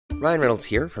Ryan Reynolds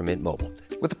here from Mint Mobile.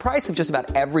 With the price of just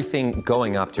about everything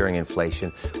going up during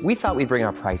inflation, we thought we'd bring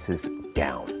our prices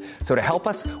down. So to help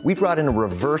us, we brought in a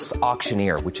reverse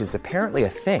auctioneer, which is apparently a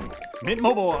thing. Mint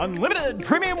Mobile Unlimited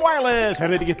Premium Wireless. How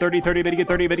to get 30, 30, bit to get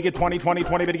 30, bit to get 20, 20,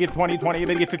 20, bit to get 20, 20,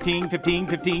 bit to get 15, 15,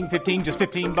 15, 15, just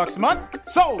 $15 a month?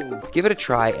 Sold! Give it a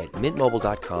try at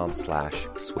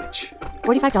mintmobile.com/switch.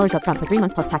 $45 up front for 3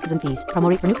 months plus taxes and fees. Promo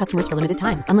rate for new customers for limited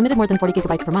time. Unlimited more than 40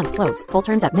 gigabytes per month. Slows full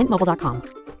terms at mintmobile.com.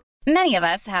 Many of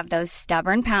us have those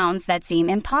stubborn pounds that seem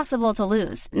impossible to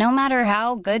lose, no matter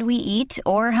how good we eat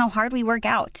or how hard we work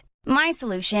out. My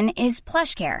solution is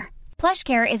PlushCare.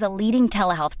 PlushCare is a leading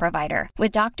telehealth provider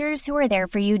with doctors who are there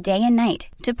for you day and night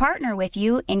to partner with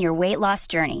you in your weight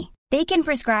loss journey. They can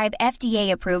prescribe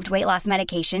FDA-approved weight loss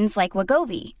medications like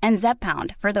Wegovy and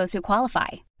Zepbound for those who qualify.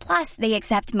 Plus, they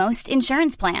accept most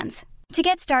insurance plans. To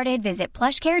get started, visit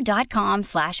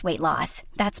plushcare.com/weightloss.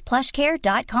 That's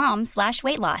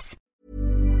plushcare.com/weightloss.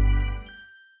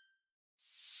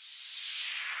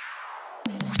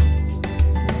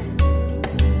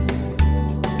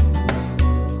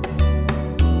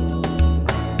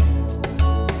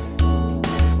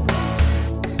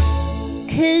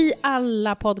 Hej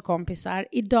alla poddkompisar.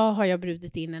 Idag har jag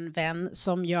bjudit in en vän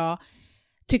som jag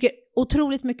tycker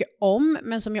otroligt mycket om,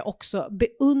 men som jag också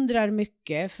beundrar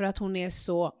mycket för att hon är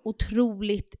så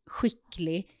otroligt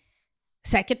skicklig.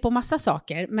 Säkert på massa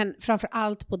saker, men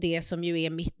framförallt på det som ju är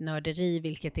mitt nörderi,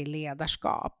 vilket är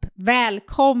ledarskap.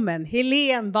 Välkommen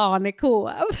Helene Barnekow!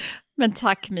 Men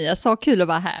tack Mia, så kul att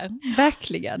vara här.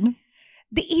 Verkligen.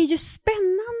 Det är ju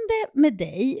spännande med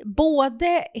dig,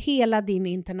 både hela din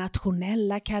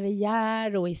internationella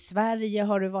karriär och i Sverige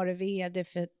har du varit vd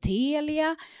för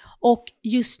Telia och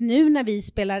just nu när vi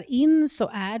spelar in så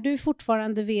är du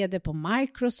fortfarande vd på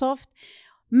Microsoft,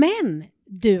 men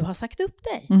du har sagt upp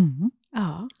dig. Mm.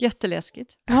 Ja.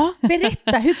 Jätteläskigt. Ja,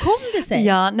 berätta, hur kom det sig?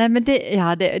 Ja, nej, men det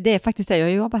är faktiskt det. Jag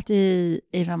har jobbat i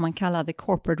vad man kallar the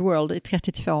corporate world i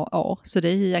 32 år. Så det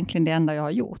är egentligen det enda jag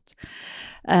har gjort.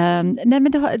 Nej,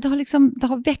 men det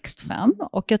har växt fram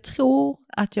och jag tror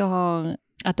att det har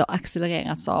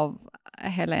accelererats av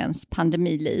hela ens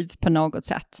pandemiliv på något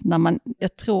sätt.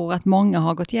 Jag tror att många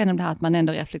har gått igenom det här att man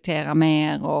ändå reflekterar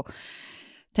mer och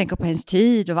tänker på ens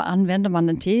tid och vad använder man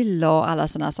den till och alla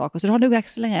sådana saker. Så det har nog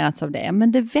accelererats av det.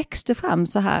 Men det växte fram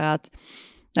så här att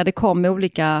när det kom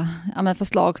olika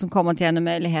förslag som kommer till en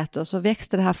möjligheter så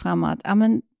växte det här fram att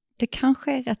det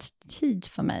kanske är rätt tid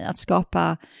för mig att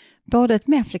skapa både ett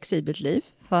mer flexibelt liv.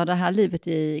 För det här livet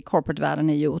i corporate-världen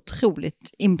är ju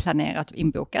otroligt inplanerat och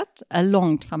inbokat. Är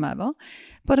långt framöver.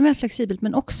 Både mer flexibelt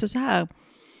men också så här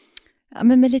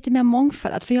med lite mer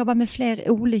mångfald. Att få jobba med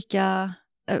fler olika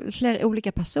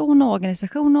personer och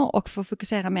organisationer och få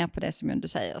fokusera mer på det som du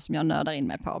säger, som jag nördar in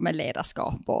mig på med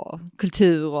ledarskap och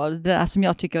kultur och det där som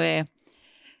jag tycker är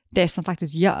det som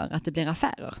faktiskt gör att det blir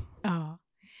affärer.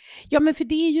 Ja, men för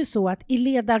det är ju så att i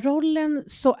ledarrollen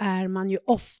så är man ju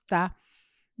ofta,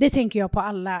 det tänker jag på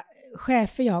alla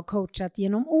chefer jag har coachat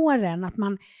genom åren, att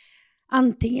man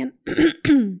antingen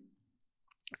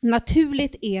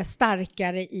naturligt är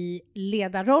starkare i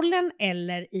ledarrollen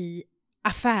eller i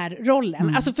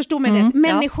affärrollen. Alltså förstå mig rätt,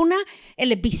 människorna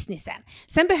eller businessen.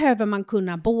 Sen behöver man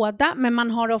kunna båda, men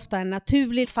man har ofta en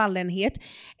naturlig fallenhet.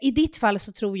 I ditt fall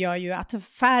så tror jag ju att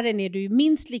affären är du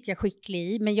minst lika skicklig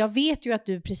i, men jag vet ju att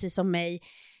du precis som mig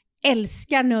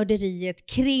älskar nörderiet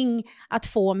kring att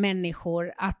få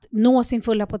människor att nå sin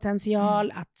fulla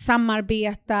potential, att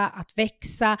samarbeta, att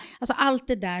växa. Alltså allt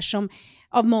det där som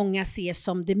av många ses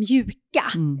som det mjuka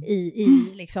i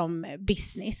liksom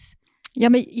business. Ja,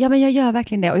 men jag gör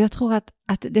verkligen det och jag tror att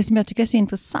det som jag tycker är så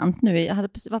intressant nu, jag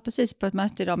var precis på ett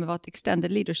möte idag med vårt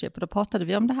extended leadership och då pratade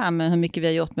vi om det här med hur mycket vi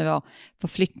har gjort med vår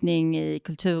förflyttning i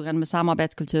kulturen, med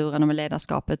samarbetskulturen och med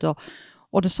ledarskapet och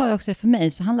då sa jag också att för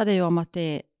mig så handlar det ju om att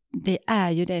det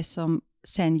är ju det som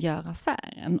sen gör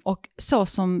affären och så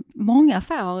som många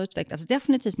affärer har utvecklats,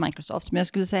 definitivt Microsoft, men jag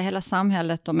skulle säga hela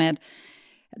samhället och med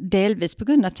delvis på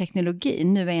grund av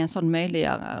teknologin nu är en sån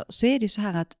möjliggörare, så är det ju så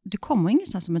här att du kommer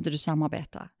ingenstans om inte du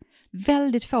samarbetar.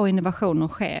 Väldigt få innovationer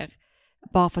sker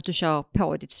bara för att du kör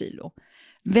på i ditt silo.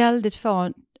 Väldigt få,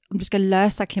 om du ska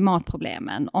lösa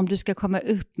klimatproblemen, om du ska komma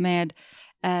upp med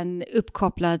en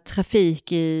uppkopplad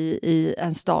trafik i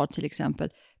en stad till exempel.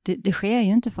 Det sker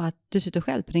ju inte för att du sitter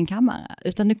själv på din kammare,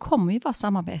 utan det kommer ju vara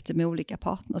samarbete med olika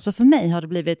partner. Så för mig har det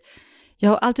blivit, jag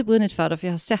har alltid brunnit för det, för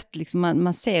jag har sett, liksom,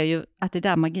 man ser ju att det är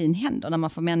där magin händer, när man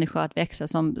får människor att växa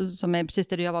som är precis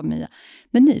det du jobbar med.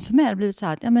 Men nu för mig har det blivit så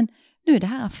här att nu är det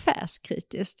här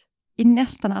affärskritiskt i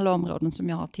nästan alla områden som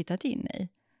jag har tittat in i.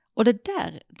 Och det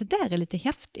där är lite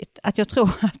häftigt. Att jag tror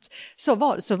att så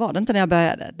var det inte när jag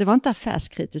började. Det var inte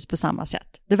affärskritiskt på samma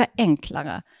sätt. Det var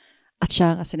enklare att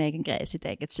köra sin egen grej, sitt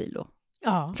eget silo.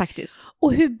 Ja. Faktiskt.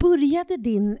 Och hur började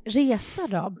din resa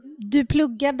då? Du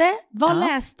pluggade, vad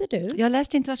läste du? Jag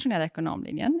läste internationella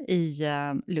ekonomlinjen i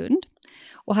Lund.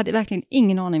 Och hade verkligen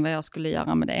ingen aning vad jag skulle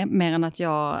göra med det. Mer än att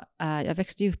jag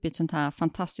växte upp i ett sånt här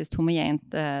fantastiskt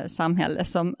homogent samhälle.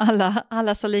 Som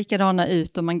alla ser likadana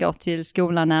ut och man går till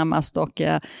skolan närmast. Och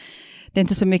det är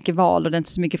inte så mycket val och det är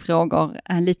inte så mycket frågor.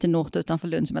 En liten ort utanför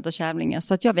Lund som heter Kävlinge.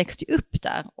 Så att jag växte upp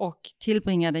där och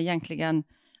tillbringade egentligen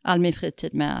all min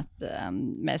fritid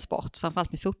med sport,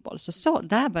 framförallt med fotboll. Så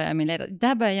där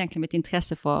började egentligen mitt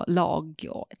intresse för lag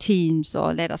och teams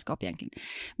och ledarskap egentligen.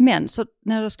 Men så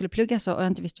när jag då skulle plugga så och jag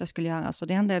inte visste vad jag skulle göra, så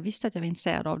det enda jag visste att jag var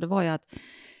intresserad av, det var ju att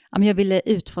jag ville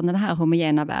ut från den här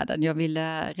homogena världen. Jag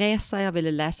ville resa, jag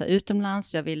ville läsa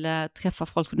utomlands, jag ville träffa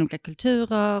folk från olika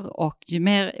kulturer och ju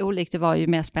mer olikt det var, ju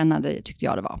mer spännande tyckte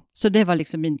jag det var. Så det var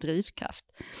liksom min drivkraft.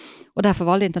 Och därför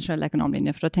valde jag internationella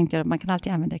ekonomlinjen, för då tänkte jag att man kan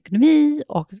alltid använda ekonomi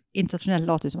och internationell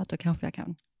låter som att då kanske jag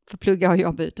kan få plugga och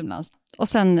jobba utomlands. Och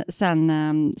sen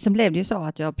blev det ju så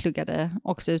att jag pluggade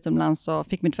också utomlands och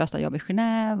fick mitt första jobb i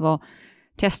Genève och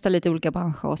testade lite olika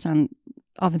branscher och sen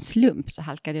av en slump så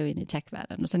halkade jag in i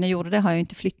techvärlden. Och sen när jag gjorde det har jag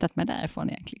inte flyttat mig därifrån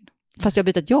egentligen. Fast jag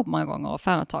har bytt jobb många gånger och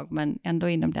företag, men ändå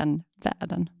inom den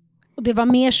världen. Och det var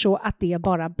mer så att det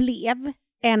bara blev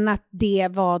än att det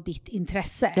var ditt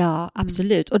intresse? Ja,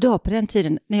 absolut. Och då på den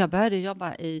tiden när jag började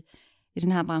jobba i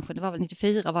den här branschen, det var väl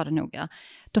 94 var det nog,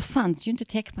 då fanns ju inte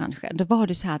techbranschen. Då var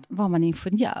det så här att var man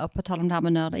ingenjör, på tal om det här med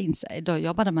att nörda in sig, då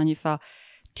jobbade man ju för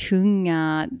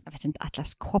tunga, jag vet inte,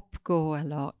 Atlas Copco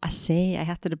eller ASEA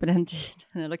hette det på den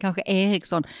tiden, eller kanske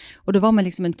Ericsson. Och då var man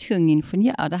liksom en tung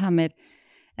ingenjör. Det här med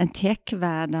en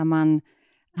techvärld där man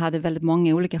hade väldigt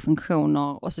många olika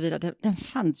funktioner och så vidare. Den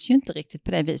fanns ju inte riktigt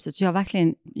på det viset. Så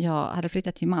jag hade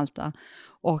flyttat till Malta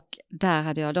och där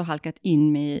hade jag då halkat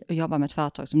in med och jobbat med ett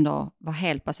företag som då var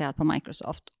helt baserat på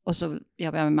Microsoft. Och så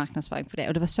jobbade jag med marknadsföring för det.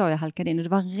 Och det var så jag halkade in och det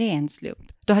var en ren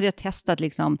slump. Då hade jag testat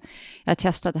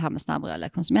det här med snabbrörliga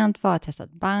konsumentvaror, jag hade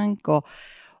testat bank och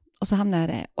så hamnade jag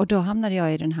det. Och då hamnade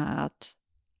jag i den här att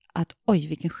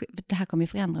det här kommer ju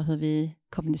förändra hur vi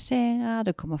kommunicerar,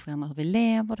 det kommer förändra hur vi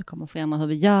lever, det kommer förändra hur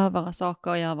vi gör våra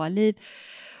saker och gör våra liv.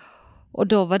 Och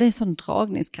då var det en sån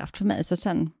dragningskraft för mig. Så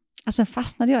sen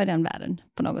fastnade jag i den världen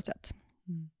på något sätt.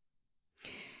 Mm.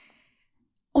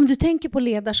 Om du tänker på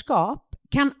ledarskap,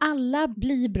 kan alla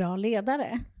bli bra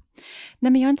ledare?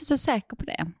 Nej, men jag är inte så säker på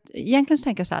det. Egentligen så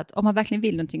tänker jag så här att om man verkligen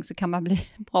vill någonting så kan man bli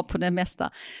bra på det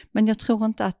mesta. Men jag tror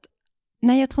inte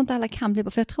alla kan bli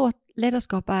bra. För jag tror att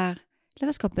ledarskap är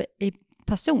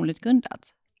personligt grundat.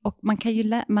 Och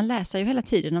man läser ju hela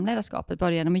tiden om ledarskapet,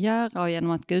 både genom att göra och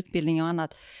genom att gå utbildning och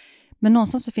annat. Men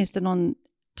någonstans så finns det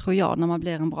tror jag, när man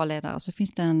blir en bra ledare så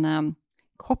finns det en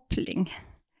koppling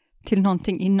till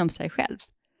någonting inom sig själv.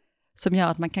 Som gör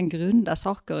att man kan grunda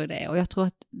saker i det. Och jag tror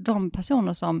att de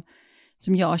personer som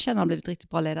jag känner har blivit riktigt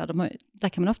bra ledare, där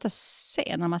kan man ofta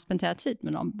se när man spenderar tid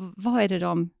med dem. Vad är det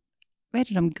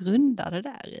de grundar det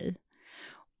där i?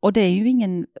 Och det är ju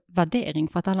ingen värdering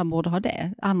för att alla borde ha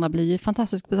det. Andra blir ju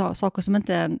fantastiska saker som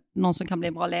inte någon som kan bli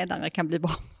en bra ledare kan bli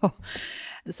bra på.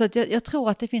 Så att jag tror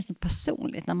att det finns något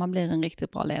personligt när man blir en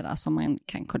riktigt bra ledare som man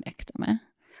kan connecta med.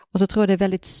 Och så tror jag det är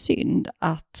väldigt synd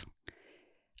att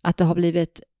det har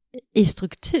blivit i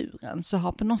strukturen så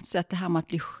har på något sätt det här med att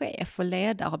bli chef och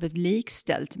ledare har blivit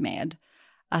likställt med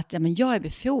att jag är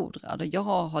befordrad och jag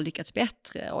har lyckats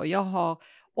bättre och jag har,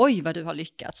 oj vad du har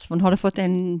lyckats, för nu har du fått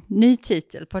en ny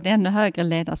titel på ett ännu högre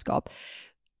ledarskap.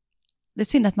 Det är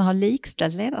synd att man har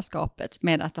likställt ledarskapet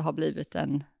med att det har blivit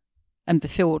en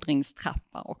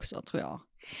befordringstrappa också, tror jag.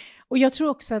 Och jag tror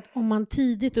också att om man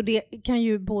tidigt, och det kan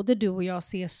ju både du och jag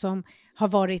se som har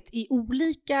varit i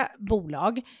olika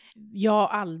bolag. Jag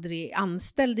är aldrig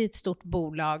anställd i ett stort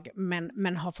bolag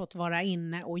men har fått vara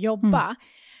inne och jobba. Mm.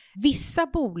 Vissa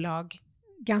bolag,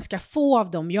 ganska få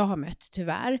av dem jag har mött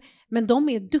tyvärr, men de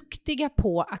är duktiga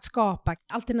på att skapa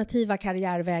alternativa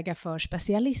karriärvägar för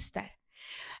specialister.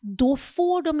 Då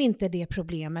får de inte det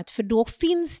problemet, för då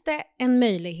finns det en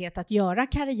möjlighet att göra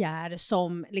karriär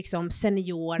som liksom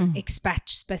senior, expert,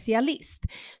 specialist.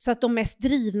 Så att de mest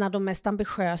drivna, de mest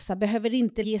ambitiösa behöver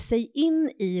inte ge sig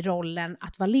in i rollen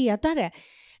att vara ledare.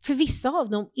 För vissa av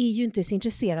dem är ju inte så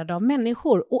intresserade av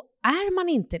människor, och är man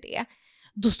inte det,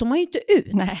 då står man ju inte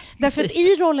ut. Nej, därför att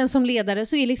i rollen som ledare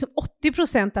så är liksom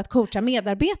 80% att coacha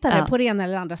medarbetare på det ena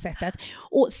eller andra sättet.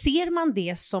 Och ser man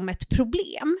det som ett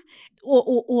problem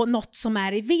och något som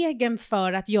är i vägen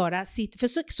för att göra sitt, för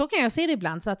så kan jag se det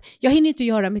ibland, så att jag hinner inte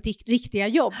göra mitt riktiga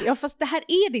jobb. Ja, fast det här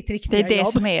är ditt riktiga jobb. Det är det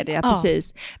som är det,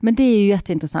 precis. Men det är ju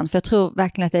jätteintressant, för jag tror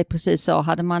verkligen att det är precis så.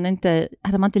 Hade man inte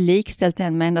likställt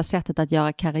det med enda sättet att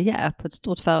göra karriär på ett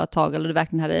stort företag, eller det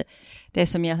verkligen hade det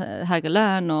som ger högre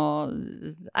lön och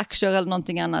aktier eller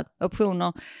någonting annat,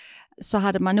 optioner, så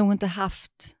hade man nog inte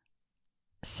haft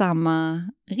samma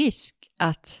risk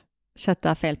att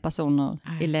sätta fel personer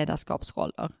i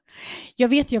ledarskapsroller. Jag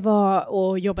vet, jag var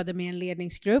och jobbade med en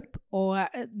ledningsgrupp, och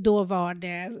då var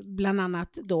det bland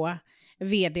annat då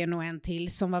vdn och en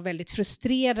till som var väldigt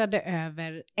frustrerade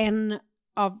över en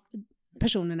av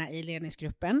personerna i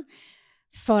ledningsgruppen,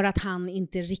 för att han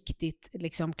inte riktigt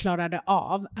liksom klarade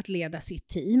av att leda sitt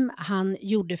team. Han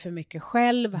gjorde för mycket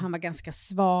själv, han var ganska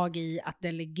svag i att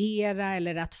delegera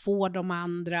eller att få de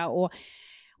andra, och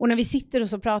när vi sitter och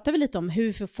så pratar vi lite om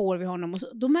hur får vi honom, och så,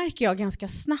 då märker jag ganska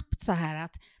snabbt så här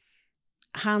att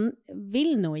han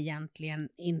vill nog egentligen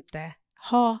inte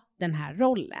ha den här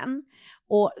rollen.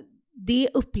 Och det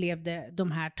upplevde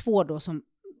de här två då som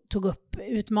tog upp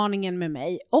utmaningen med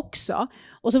mig också.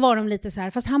 Och så var de lite så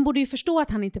här, fast han borde ju förstå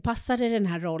att han inte passar i den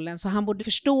här rollen, så han borde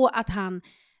förstå att han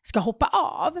ska hoppa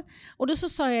av. Och då så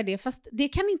sa jag det, fast det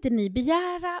kan inte ni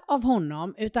begära av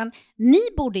honom, utan ni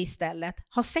borde istället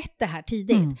ha sett det här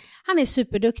tidigt. Han är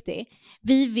superduktig.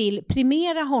 Vi vill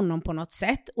primera honom på något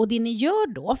sätt, och det ni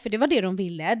gör då, för det var det de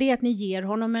ville, det är att ni ger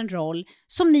honom en roll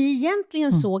som ni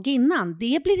egentligen såg innan.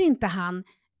 Det blir inte han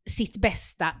sitt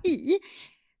bästa i.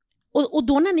 Och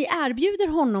då när ni erbjuder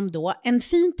honom då en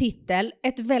fin titel,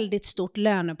 ett väldigt stort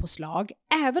lönepåslag,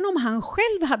 även om han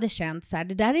själv hade känt så här,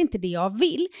 det där är inte det jag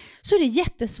vill, så är det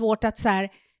jättesvårt att så här,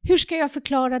 hur ska jag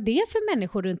förklara det för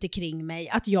människor runt omkring mig?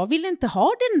 Att jag vill inte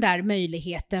ha den där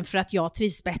möjligheten för att jag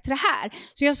trivs bättre här.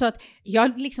 Så jag sa att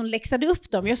jag liksom läxade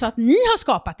upp dem. Jag sa att ni har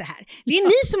skapat det här. Det är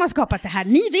ni som har skapat det här.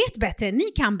 Ni vet bättre, ni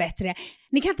kan bättre.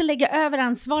 Ni kan inte lägga över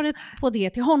ansvaret på det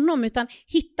till honom, utan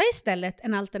hitta istället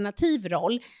en alternativ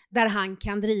roll där han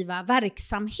kan driva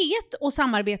verksamhet och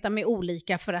samarbeta med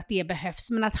olika för att det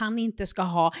behövs. Men att han inte ska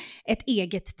ha ett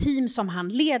eget team som han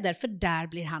leder, för där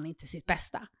blir han inte sitt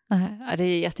bästa. Ja, det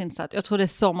är jätteintressant. Jag tror det är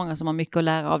så många som har mycket att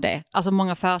lära av det. Alltså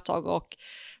många företag, och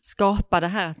skapa det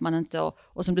här att man inte,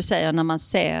 och som du säger, när man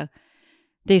ser,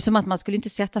 det är som att man skulle inte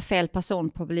sätta fel person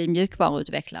på att bli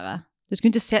mjukvaruutvecklare. Du skulle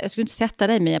inte sätta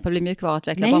dig med på att bli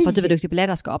mjukvaruutvecklare bara för att du är duktig på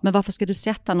ledarskap. Men varför ska du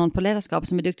sätta någon på ledarskap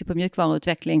som är duktig på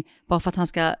mjukvaruutveckling bara för att han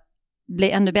ska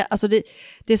bli ännu bättre? Alltså det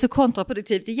är så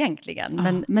kontraproduktivt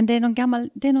egentligen. Men det är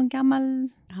någon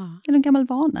gammal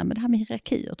vana med det här med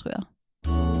hierarkier, tror jag.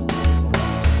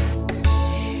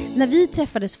 När vi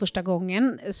träffades första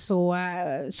gången så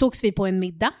sågs vi på en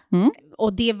middag.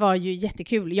 Och det var ju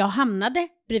jättekul. Jag hamnade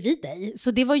bredvid dig,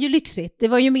 så det var ju lyxigt. Det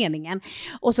var ju meningen.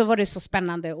 Och så var det så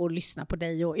spännande att lyssna på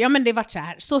dig. Och, ja, men det var så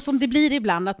här. Så som det blir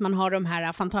ibland, att man har de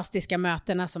här fantastiska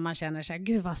mötena som man känner så här,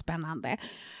 gud vad spännande.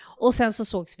 Och sen så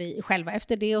sågs vi själva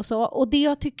efter det och så. Och det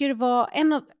jag tycker var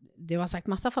du har sagt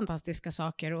massa fantastiska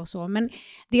saker och så. Men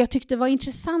det jag tyckte var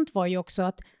intressant var ju också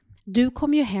att du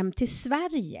kom ju hem till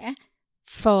Sverige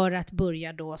för att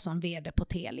börja då som vd på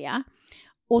Telia.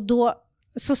 Och då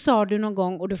så sa du någon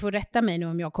gång, och du får rätta mig nu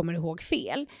om jag kommer ihåg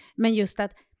fel, men just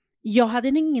att jag hade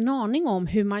ingen aning om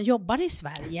hur man jobbar i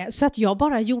Sverige, så att jag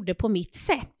bara gjorde på mitt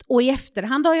sätt. Och i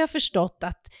efterhand har jag förstått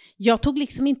att jag tog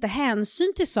liksom inte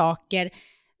hänsyn till saker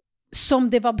som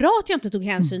det var bra att jag inte tog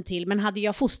hänsyn till, men hade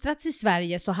jag fostrats i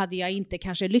Sverige så hade jag inte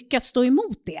kanske lyckats stå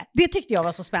emot det. Det tyckte jag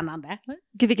var så spännande.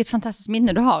 Gud, vilket fantastiskt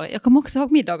minne du har. Jag kommer också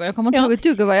ihåg middagen, jag kommer inte ihåg ett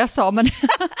dugg vad jag sa, men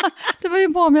det var ju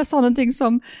bra om jag sa någonting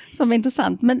som var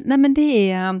intressant. Men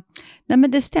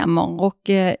det stämmer, och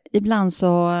ibland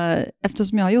så,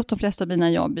 eftersom jag har gjort de flesta av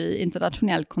mina jobb i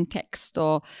internationell kontext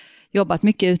och jobbat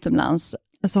mycket utomlands,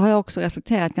 så har jag också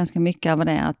reflekterat ganska mycket över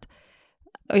det att,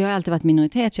 och jag har alltid varit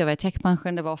minoritet, för jag var i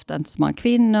techbranschen, det var ofta inte så många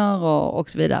kvinnor och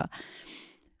så vidare.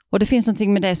 Och det finns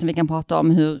någonting med det som vi kan prata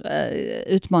om, hur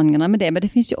utmaningarna med det, men det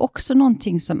finns ju också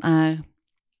någonting som är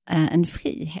en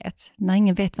frihet, när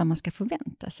ingen vet vad man ska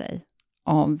förvänta sig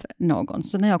av någon.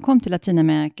 Så när jag kom till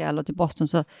Latinamerika eller till Boston,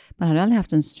 så man hade aldrig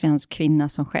haft en svensk kvinna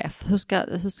som chef.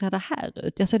 Hur ska det här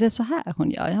ut? Jag sa, det är så här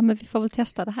hon gör. Ja, men vi får väl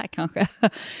testa det här kanske.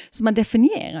 Så man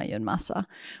definierar ju en massa.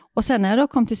 Och sen när jag då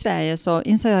kom till Sverige så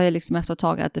insåg jag liksom efter ett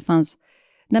tag att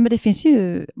det finns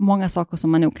ju många saker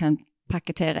som man nog kan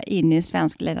paketera in i en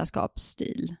svensk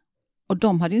ledarskapsstil. Och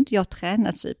de hade ju inte jag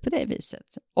tränat sig på det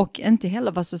viset. Och inte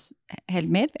heller var så helt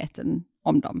medveten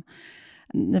om dem.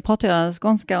 nu pratar jag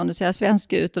skånska och nu ser jag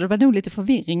svensk ut och det var nog lite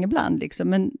förvirring ibland liksom.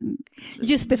 Men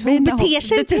just det, för hon beter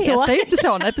sig inte så. Beter sig inte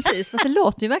så, nej precis. För det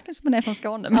låter ju verkligen som hon är från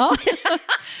Skåne. Ja.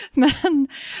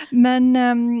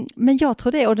 men jag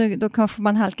tror det, och då kanske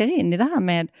man halkar in i det här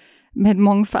med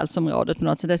mångfaldsområdet på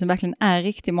något sätt. Det som verkligen är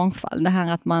riktig mångfald. Det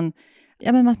här att man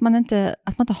inte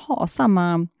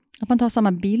har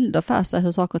samma bilder för sig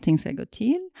hur saker och ting ska gå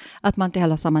till. Att man inte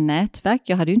heller har samma nätverk.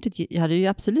 Jag hade ju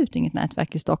absolut inget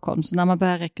nätverk i Stockholm. Så när man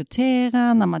börjar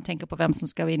rekrytera, när man tänker på vem som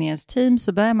ska in i ens team,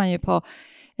 så börjar man ju på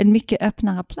en mycket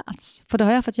öppnare plats. För det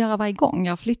har jag fått göra varje gång.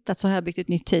 Jag har flyttat, så har jag byggt ett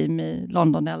nytt team i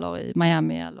London eller i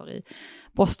Miami eller i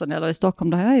Boston eller i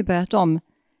Stockholm. Då har jag ju börjat om.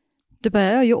 Då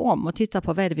börjar jag ju om och titta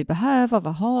på vad är det vi behöver,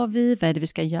 vad har vi, vad är det vi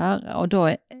ska göra. Och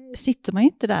då sitter man ju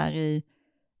inte där i,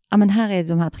 ja men här är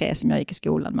de här 3 som jag gick i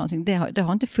skolan med. Det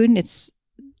har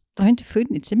inte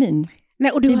funnits i min.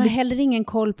 Nej, och du har heller ingen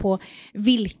koll på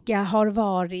vilka har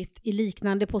varit i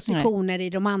liknande positioner i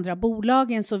de andra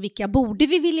bolagen, så vilka borde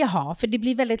vi vilja ha? För det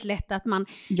blir väldigt lätt att man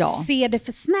ser det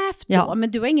för snävt då,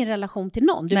 men du har ingen relation till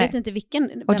någon. Du vet inte vem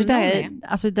och det där är.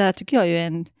 Alltså det där tycker jag ju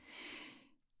är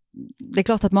det är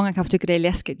klart att många kanske tycker det är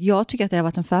läskigt. Jag tycker att det har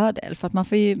varit en fördel, för att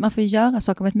man får göra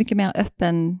saker med ett mycket mer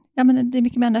öppen, det är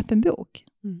mycket mer en öppen bok.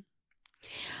 Mm.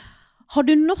 Har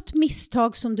du något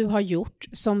misstag som du har gjort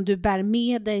som du bär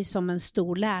med dig som en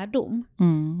stor lärdom?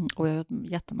 Och jag har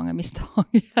gjort jättemånga misstag.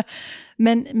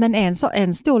 men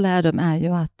en stor lärdom är ju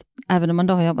att även om man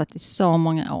då har jobbat i så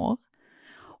många år,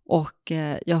 och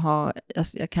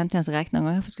jag kan inte ens räkna en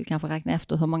gång, jag skulle kanske räkna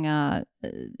efter hur många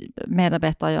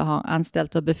medarbetare jag har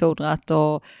anställt och befordrat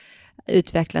och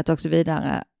utvecklat och så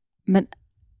vidare. Men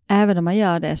även om man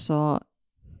gör det, så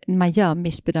man gör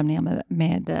missbedömningar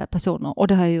med personer, och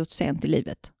det har jag gjort sent i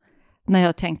livet. När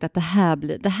jag tänkt att det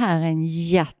här är en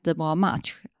jättebra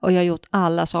match, och jag har gjort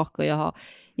alla saker, jag har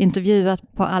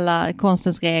intervjuat på alla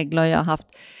konstens regler, jag har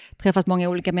träffat många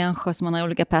olika människor som man har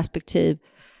olika perspektiv,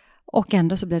 och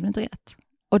ändå så blev det inte rätt.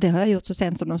 Och det har jag gjort så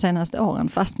sent som de senaste åren,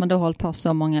 fast man då har hållit på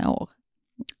så många år.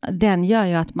 Den gör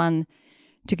ju att man,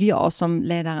 tycker jag som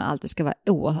ledare, alltid ska vara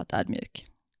oerhört ödmjuk.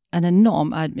 En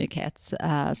enorm ödmjukhet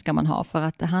ska man ha, för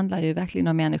att det handlar ju verkligen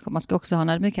om människor. Man ska också ha en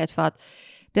ödmjukhet för att,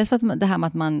 dels för att det här med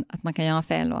att man kan göra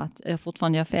fel och att jag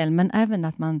fortfarande gör fel, men även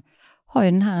att man har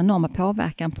ju den här enorma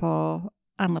påverkan på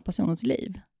andra personers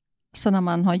liv. Så när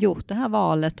man har gjort det här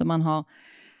valet och man har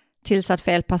tillsatt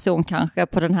fel person kanske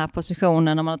på den här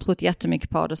positionen och man har trott jättemycket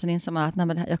på det, och sen inser man att nej,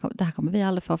 men det här kommer vi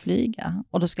aldrig få flyga.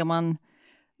 Och då ska man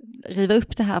riva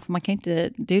upp det här, för man kan inte,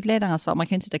 det är ju ett ledaransvar, man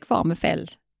kan inte sitta kvar med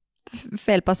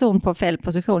fel person på fel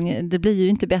position. Det blir ju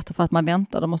inte bättre för att man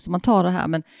väntar, då måste man ta det här,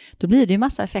 men då blir det ju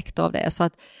massa effekter av det. Så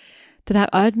att den här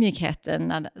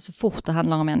ödmjukheten, så fort det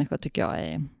handlar om människor, tycker jag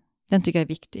är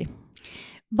viktig.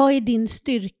 Vad är din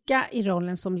styrka i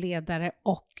rollen som ledare,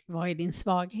 och vad är din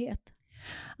svaghet?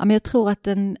 Ja, men jag tror att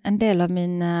en del av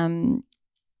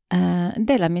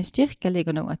min styrka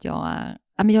ligger nog att jag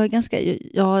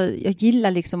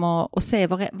gillar liksom att se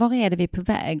var är det vi är på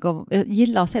väg, och jag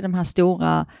gillar att se de här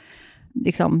stora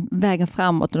liksom, vägen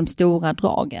framåt och de stora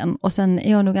dragen. Och sen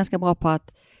är jag nog ganska bra på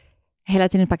att hela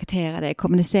tiden paketera det,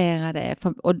 kommunicera det,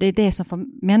 och det är det som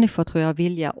får människor, tror jag,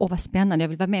 vilja, vad spännande, jag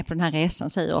vill vara med på den här resan,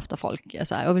 säger ofta folk.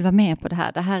 Jag vill vara med på det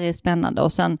här är spännande.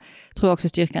 Och sen tror jag också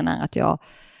styrkan är att jag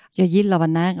gillar att vara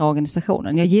nära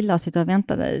organisationen. Jag gillar att sitta och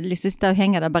vänta, sitta och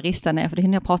hänga där baristan är, för det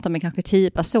hinner jag prata med kanske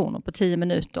 10 personer på 10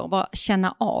 minuter och bara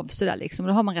känna av sådär liksom.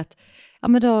 Då har man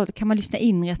men då kan man lyssna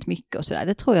in rätt mycket och sådär.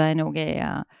 Det tror jag nog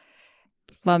är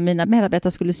vad mina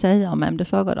medarbetare skulle säga om mig, om du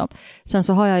frågar dem. Sen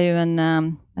så har jag ju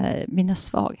mina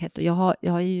svagheter. Jag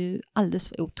är ju alldeles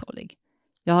för otålig.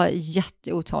 Jag är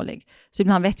jätteotålig. Så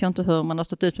ibland vet jag inte hur man har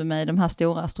stått ut med mig i de här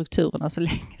stora strukturerna så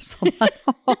länge som man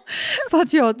har. För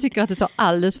att jag tycker att det tar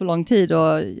alldeles för lång tid,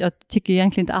 och jag tycker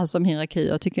egentligen inte alls om hierarki.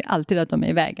 Jag tycker alltid att de är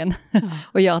i vägen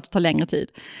och gör att det tar längre tid.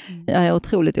 Jag är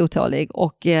otroligt otålig,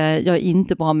 och jag är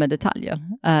inte bra med detaljer.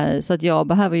 Så att jag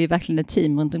behöver ju verkligen ett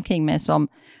team runt omkring mig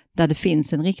där det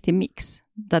finns en riktig mix.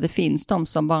 Där det finns de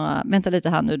som bara, vänta lite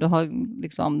här nu, du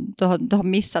har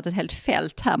missat ett helt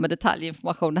fält här med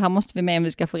detaljinformation. Det här måste vi med om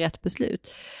vi ska få rätt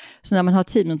beslut. Så när man har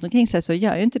team runt omkring sig så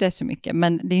gör ju inte det så mycket.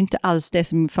 Men det är inte alls det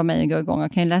som får mig att gå igång.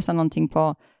 Jag kan ju läsa någonting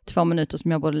på 2 minuter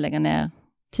som jag borde lägga ner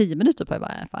 10 minuter på i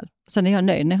varje fall. Sen är jag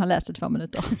nöjd när jag har läst 2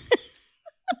 minuter.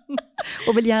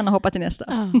 Och vill gärna hoppa till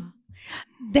nästa.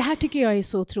 Det här tycker jag är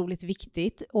så otroligt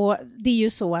viktigt, och det är ju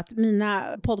så att mina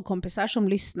poddkompisar som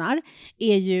lyssnar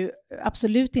är ju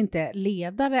absolut inte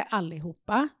ledare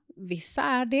allihopa. Vissa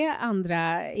är det,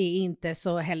 andra är inte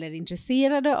så heller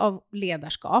intresserade av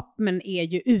ledarskap, men är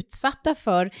ju utsatta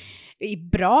för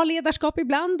bra ledarskap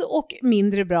ibland och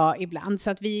mindre bra ibland. Så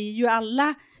att vi är ju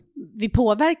alla, vi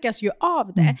påverkas ju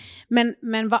av det.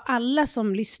 Men vad alla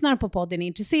som lyssnar på podden är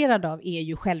intresserade av är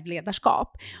ju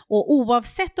självledarskap. Och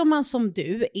oavsett om man som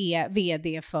du är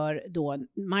vd för då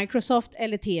Microsoft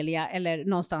eller Telia eller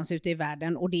någonstans ute i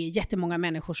världen och det är jättemånga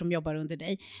människor som jobbar under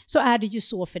dig, så är det ju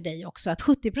så för dig också att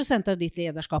 70% av ditt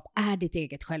ledarskap är ditt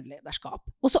eget självledarskap.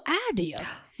 Och så är det ju.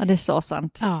 Ja, det är så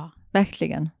sant. Ja.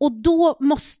 Verkligen. Och då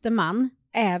måste man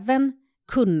även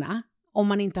kunna, om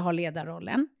man inte har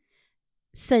ledarrollen,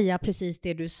 säga precis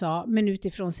det du sa, men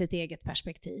utifrån sitt eget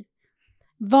perspektiv.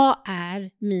 Vad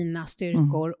är mina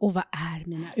styrkor och vad är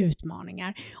mina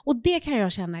utmaningar? Och det kan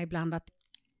jag känna ibland att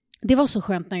det var så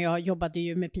skönt när jag jobbade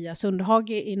ju med Pia Sundhage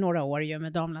i några år ju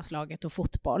med damlandslaget och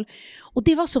fotboll. Och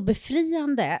det var så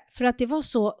befriande för att det var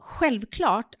så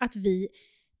självklart att vi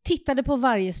tittade på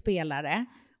varje spelare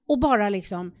och bara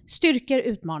liksom styrkor,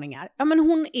 utmaningar. Ja, men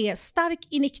hon är stark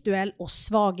i nickduell och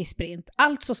svag i sprint.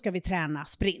 Alltså ska vi träna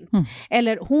sprint.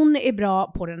 Eller hon är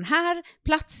bra på den här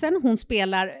platsen. Hon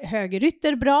spelar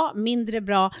högerytter bra, mindre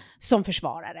bra som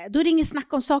försvarare. Då är det ingen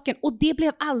snack om saken. Och det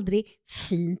blev aldrig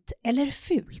fint eller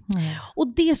fult.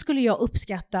 Och det skulle jag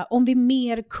uppskatta om vi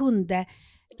mer kunde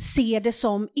se det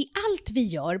som i allt vi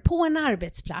gör på en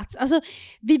arbetsplats. Alltså,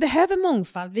 vi behöver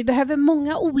mångfald, vi behöver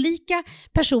många olika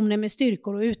personer med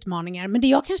styrkor och utmaningar. Men det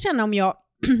jag kan känna om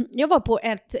jag var på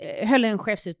höll en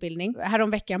chefsutbildning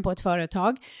häromveckan på ett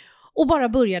företag och bara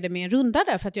började med en runda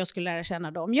där för att jag skulle lära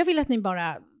känna dem. Jag vill att ni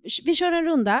vi kör en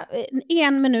runda, i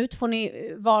 1 minut får ni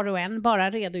var och en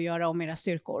bara redogöra om era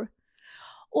styrkor.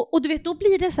 Och du vet, då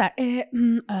blir det så här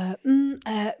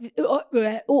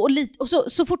och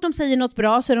så fort de säger något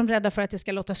bra så är de rädda för att det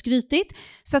ska låta skrytigt,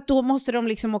 så att då måste de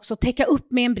liksom också täcka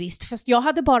upp med en brist, fast jag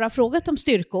hade bara frågat om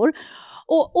styrkor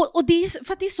och det är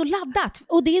för att det är så laddat,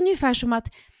 och det är ungefär som att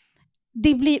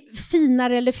det blir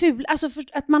finare eller ful, alltså för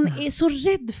att man är så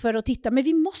rädd för att titta, men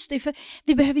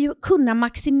vi behöver ju kunna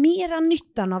maximera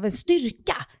nyttan av en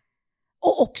styrka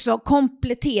och också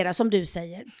komplettera, som du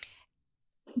säger.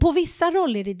 På vissa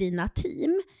roller i dina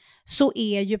team så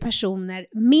är ju personer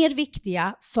mer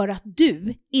viktiga för att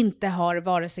du inte har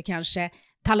vare sig kanske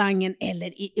talangen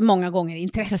eller många gånger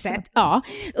intresset. Ja.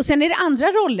 Och sen är det andra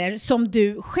roller som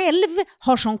du själv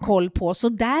har sån koll på, så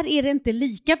där är det inte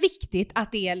lika viktigt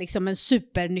att det är liksom en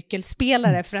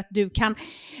supernyckelspelare för att du kan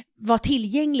vara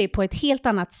tillgänglig på ett helt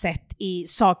annat sätt i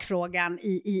sakfrågan,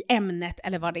 i ämnet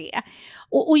eller vad det är.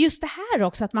 Och just det här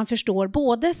också, att man förstår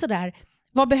både sådär,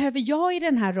 vad behöver jag i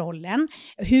den här rollen?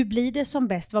 Hur blir det som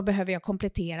bäst? Vad behöver jag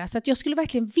komplettera? Så att jag skulle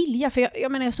verkligen vilja, för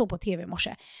jag såg på tv i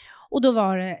morse. Och då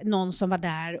var det någon som var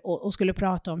där och skulle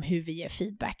prata om hur vi ger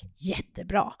feedback.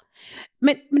 Jättebra.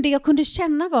 Men det jag kunde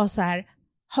känna var så här,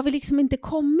 har vi liksom inte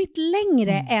kommit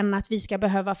längre än att vi ska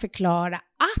behöva förklara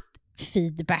att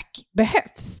feedback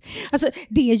behövs. Alltså,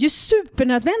 det är ju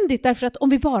supernödvändigt, därför att om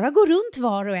vi bara går runt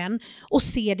var och en och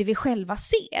ser det vi själva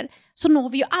ser, så når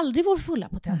vi ju aldrig vår fulla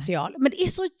potential. Men det är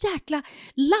så jäkla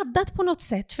laddat på något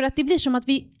sätt, för att det blir som att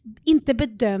vi inte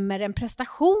bedömer en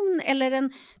prestation eller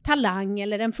en talang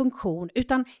eller en funktion,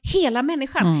 utan hela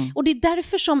människan. Och det är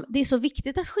därför som det är så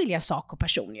viktigt att skilja sak och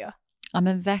person ju. Ja,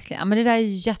 men verkligen. Ja, men det där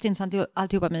är jätteintressant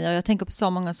alltihopa, Mia, och jag tänker på så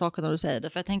många saker när du säger det,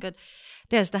 för jag tänker att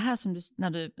dels det här som när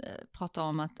du pratar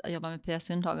om att jobba med Pia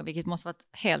Sundhage, vilket måste vara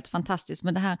helt fantastiskt,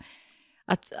 men det här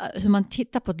att hur man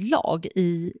tittar på ett lag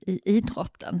i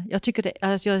idrotten. Jag tycker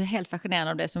jag är helt fascinerad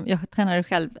av det. Jag tränade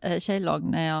själv tjejlag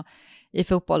när jag i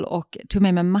fotboll och tog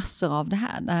med mig massor av det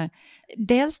här.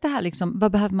 Dels det här liksom,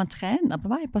 vad behöver man träna på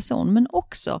varje person,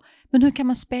 men hur kan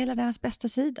man spela deras bästa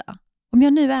sida? Om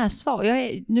jag nu är svag,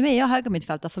 nu är jag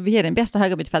högermittfältare, för vi är den bästa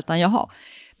högermittfältaren jag har.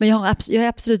 Men jag är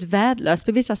absolut värdelös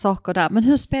på vissa saker där. Men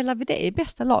hur spelar vi det i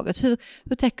bästa laget? Hur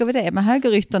täcker vi det med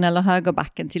högeryttern eller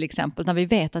högerbacken till exempel, när vi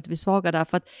vet att vi är svaga där?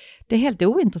 För att det är helt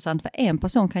ointressant vad en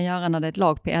person kan göra när det är ett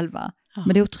lag på 11. Ja.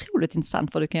 Men det är otroligt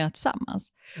intressant vad du kan göra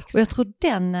tillsammans. Exakt. Och jag tror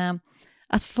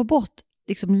att få bort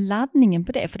liksom laddningen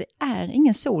på det, för det är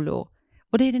ingen solo.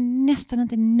 Och det är det nästan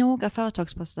inte några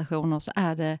företagsprestationer, så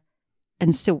är det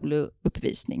en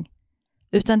solouppvisning.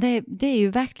 Utan det är ju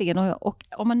verkligen, och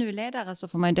om man nu är ledare så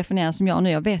får man ju definiera som jag nu.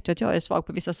 Jag vet ju att jag är svag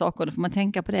på vissa saker, och då får man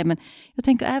tänka på det. Men jag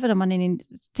tänker även om man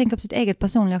tänker på sitt eget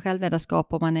personliga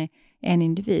självledarskap, och man är en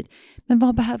individ. Men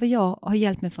vad behöver jag ha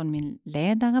hjälp med från min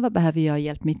ledare? Vad behöver jag ha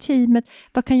hjälp med i teamet?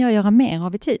 Vad kan jag göra mer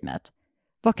av i teamet?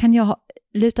 Vad kan jag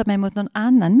luta mig mot någon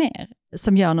annan mer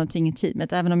som gör någonting i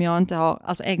teamet? Även om jag inte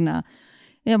har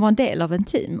jag var en del av en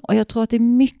team. Och jag tror att det är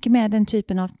mycket mer den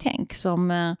typen av tänk som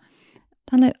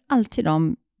det handlar ju alltid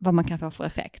om vad man kan få för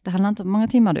effekt. Det handlar inte om hur många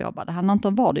timmar du jobbar. Det handlar inte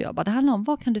om var du jobbar. Det handlar om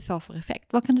vad kan du få för effekt.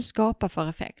 Vad kan du skapa för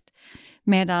effekt.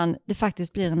 Medan det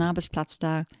faktiskt blir en arbetsplats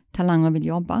där talanger vill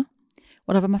jobba.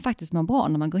 Och där man faktiskt mår bra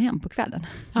när man går hem på kvällen.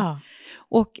 Ja.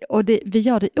 Och vi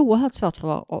gör det oerhört svårt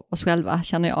för oss själva,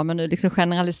 känner jag. Men nu liksom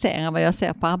generaliserar vad jag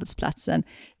ser på arbetsplatsen.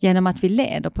 Genom att vi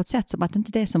leder på ett sätt som att det inte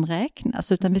är det som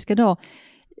räknas. Utan vi ska då...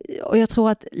 Och jag tror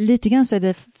att lite grann så är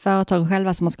det företagen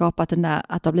själva som har skapat den där,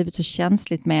 att det har blivit så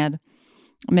känsligt med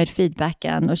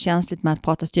feedbacken och känsligt med att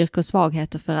prata styrkor och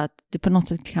svagheter, för att det på något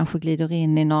sätt kanske glider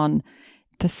in i någon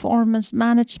performance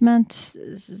management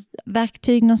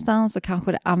verktyg någonstans, och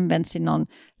kanske det används i någon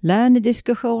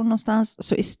lönediskussion någonstans.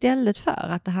 Så istället för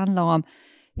att det handlar om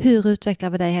hur utvecklar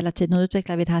vi det hela tiden, hur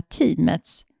utvecklar vi det här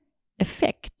teamets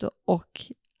effekt och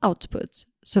output,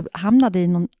 så hamnar det i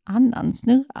någon annan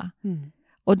snurra.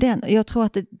 Och jag tror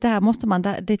att det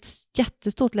är ett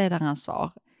jättestort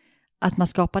ledaransvar att man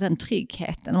skapar den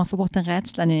tryggheten. Man får bort den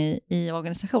rädslan i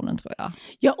organisationen, tror jag.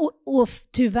 Ja, och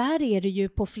tyvärr är det ju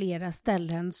på flera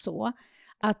ställen så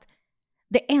att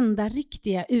det enda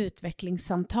riktiga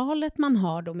utvecklingssamtalet man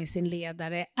har då med sin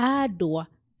ledare är då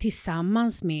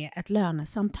tillsammans med ett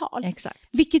lönesamtal. Exakt.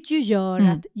 Vilket ju gör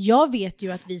att jag vet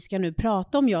ju att vi ska nu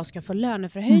prata om jag ska få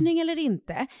löneförhöjning eller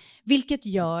inte. Vilket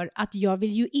gör att jag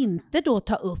vill ju inte då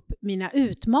ta upp mina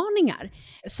utmaningar.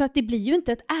 Så att det blir ju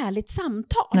inte ett ärligt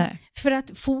samtal. Nej. För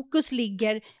att fokus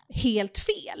ligger helt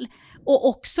fel. Och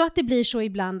också att det blir så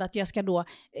ibland att jag ska då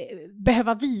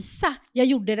behöva visa, jag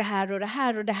gjorde det här och det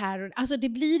här och det här. Alltså det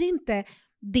blir inte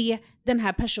det den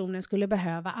här personen skulle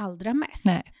behöva allra mest.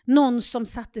 Nej. Någon som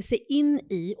satte sig in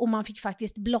i, och man fick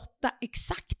faktiskt blotta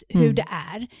exakt hur det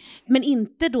är. Men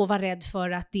inte då vara rädd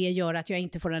för att det gör att jag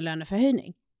inte får en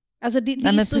löneförhöjning. Alltså det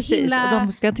är så precis. himla... Och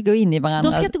de ska inte gå in i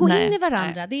varandra. De ska inte gå in i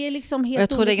varandra. Nej. Det är liksom helt. Och jag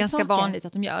tror det är ganska saker. vanligt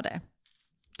att de gör det.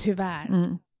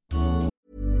 Tyvärr.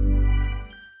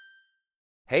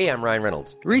 Hey, I'm Ryan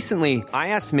Reynolds. Recently,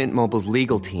 I asked Mint Mobile's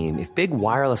legal team if big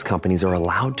wireless companies are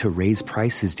allowed to raise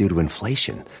prices due to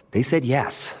inflation. They said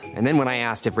yes. And then when I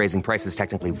asked if raising prices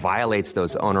technically violates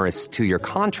those onerous 2-year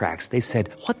contracts, they said,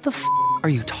 "What the f*** are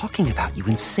you talking about, you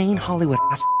insane Hollywood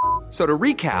ass?" So to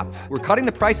recap, we're cutting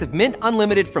the price of Mint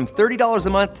Unlimited from $30 a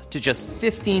month to just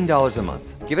 $15 a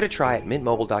month. Give it a try at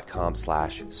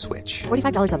mintmobile.com/switch.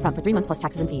 $45 up front for 3 months plus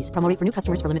taxes and fees. Promo rate for new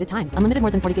customers for limited time. Unlimited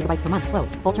more than 40 gigabytes per month.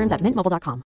 Slows full terms at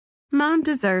mintmobile.com. Mom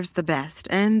deserves the best,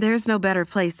 and there's no better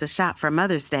place to shop for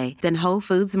Mother's Day than Whole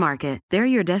Foods Market. They're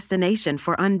your destination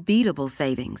for unbeatable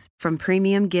savings, from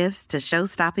premium gifts to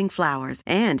show-stopping flowers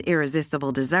and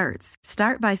irresistible desserts.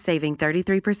 Start by saving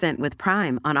 33% with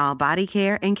Prime on all body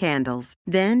care and candles.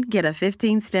 Then get a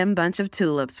 15-stem bunch of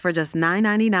tulips for just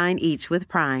 $9.99 each with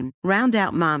Prime. Round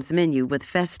out Mom's menu with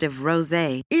festive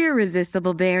rosé,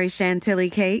 irresistible berry chantilly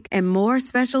cake, and more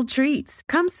special treats.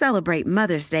 Come celebrate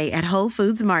Mother's Day at Whole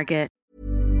Foods Market.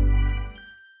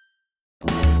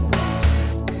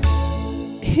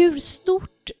 Hur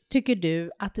stort tycker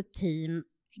du att ett team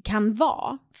kan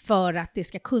vara för att det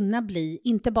ska kunna bli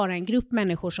inte bara en grupp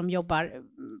människor som jobbar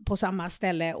på samma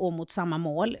ställe och mot samma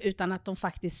mål, utan att de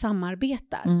faktiskt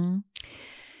samarbetar?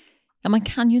 Ja, man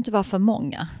kan ju inte vara för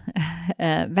många.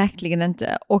 Verkligen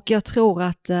inte. Och jag tror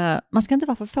att man ska inte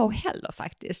vara för få heller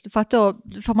faktiskt. För att då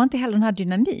får man inte heller den här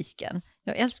dynamiken.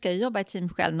 Jag älskar att jobba i team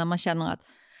själv när man känner att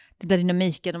det blir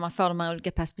dynamiken och man får de här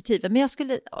olika perspektiven. Men jag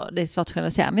skulle, det är svårt att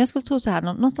generalisera, men jag skulle tro så här,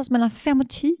 någonstans mellan 5 och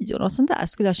 10 och sånt där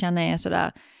skulle jag känna är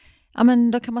sådär, ja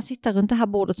men då kan man sitta runt det här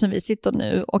bordet som vi sitter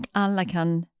nu och alla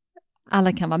kan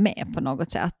vara med på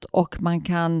något sätt. Och man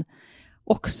kan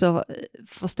också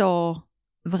förstå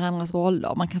varandras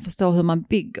roller, man kan förstå hur man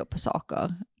bygger på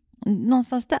saker.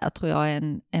 Någonstans där tror jag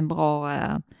är en bra,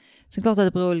 så klart att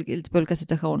det beror lite på olika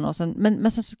situationer. Och sen,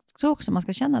 men sen tror jag också man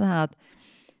ska känna det här att,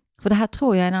 för det här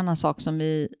tror jag är en annan sak som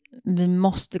vi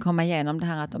måste komma igenom, det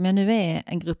här att om jag nu är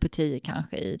en grupp på 10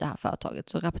 kanske i det här företaget,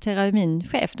 så rapporterar ju min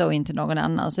chef då in till någon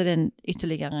annan, så är det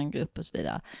ytterligare en grupp och så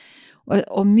vidare.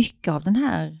 Och mycket av den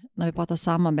här, när vi pratar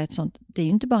samarbete och sånt, det är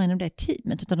ju inte bara inom det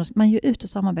teamet, utan man är ju ut och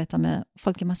samarbetar med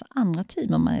folk i massa andra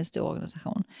team om man är en stor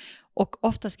organisation. Och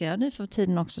ofta ska jag nu för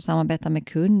tiden också samarbeta med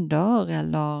kunder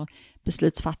eller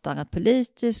beslutsfattare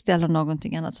politiskt eller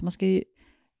någonting annat, så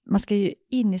man ska ju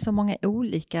in i så många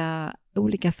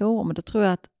olika forum. Då tror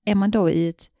jag att är man då i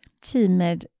ett team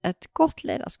med ett gott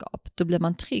ledarskap, då blir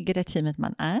man trygg i det teamet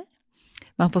man är.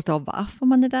 Man förstår varför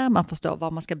man är där, man förstår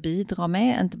vad man ska bidra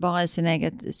med, inte bara i sin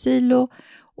eget silo.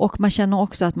 Och man känner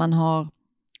också att man har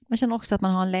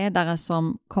en ledare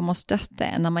som kommer att stötta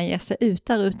en när man ger sig ut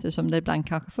där ute, som det ibland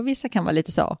kanske för vissa kan vara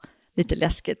lite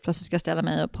läskigt. Plötsligt ska jag ställa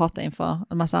mig och prata inför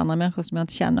en massa andra människor som jag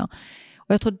inte känner.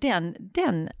 Och jag tror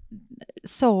den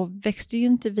så växte ju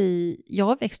inte vi,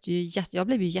 jag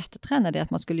blev ju jättetränad i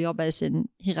att man skulle jobba i sin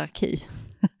hierarki.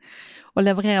 Och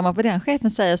levererar man på den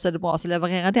chefen säger så är det bra, så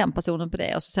levererar den personen på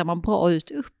det och så ser man bra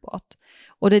ut uppåt.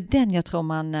 Och det är den jag tror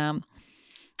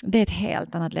det är ett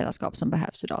helt annat ledarskap som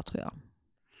behövs idag, tror jag.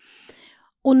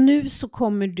 Och nu så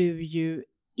kommer du ju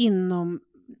inom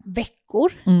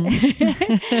veckor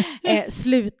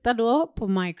sluta då på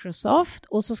Microsoft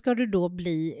och så ska du då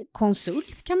bli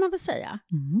konsult, kan man väl säga.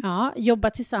 Ja, jobba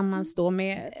tillsammans då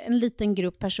med en liten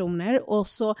grupp personer och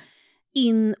så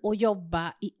in och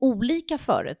jobba i olika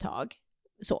företag.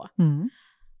 Så.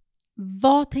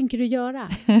 Vad tänker du göra?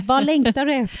 Vad längtar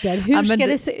du efter? Hur ska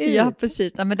det se ut? Ja,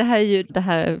 precis. Ja, men det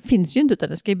här finns ju inte, utan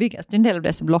det ska ju byggas. Det är en del av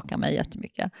det som lockar mig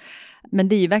jättemycket. Men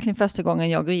det är ju verkligen första gången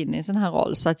jag går in i en sån här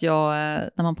roll. Så att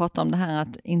när man pratar om det här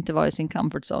att inte vara i sin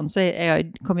comfort zone, så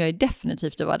kommer jag ju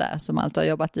definitivt att vara där som alltid har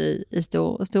jobbat i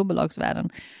storbolagsvärlden.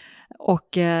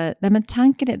 Och men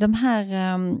tanken är, de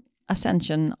här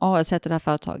Ascension, AS heter det här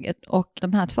företaget, och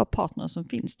de här 2 partners som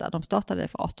finns där, de startade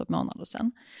för 18 månader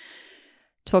sedan.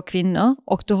 2 kvinnor,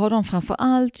 och då har de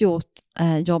framförallt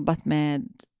jobbat med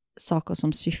saker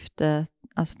som syfte,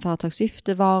 alltså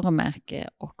företagssyfte, varumärke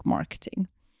och marketing.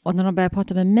 Och när de började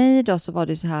prata med mig då, så var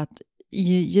det så här att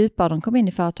ju djupare de kom in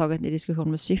i företaget i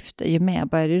diskussion med syfte, ju mer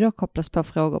började det då kopplas på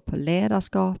frågor på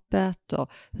ledarskapet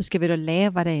och hur ska vi då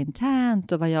leva det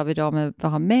internt och vad gör vi då med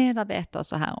våra medarbetare och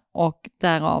så här. Och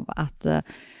därav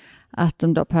att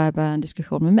de då började en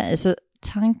diskussion med mig. Så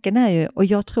tanken är ju, och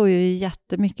jag tror ju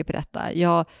jättemycket på detta.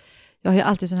 Jag har ju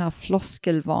alltid sån här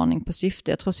floskelvarning på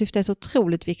syfte. Jag tror syfte är så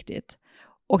otroligt viktigt.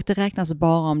 Och det räknas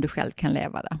bara om du själv kan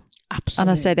leva det. Absolut.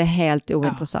 Annars är det helt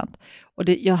ointressant. Ja. Och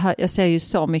jag ser ju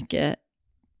så mycket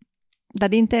där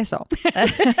det inte är så.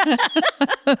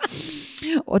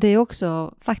 Och det är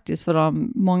också faktiskt för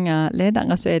de många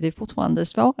ledare så är det fortfarande det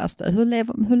svåraste.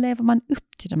 Hur lever man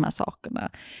upp till de här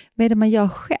sakerna? Vad är det man gör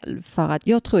själv? För att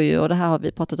jag tror ju, och det här har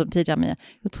vi pratat om tidigare med,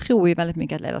 jag tror ju väldigt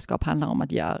mycket att ledarskap handlar om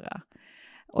att göra.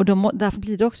 Och därför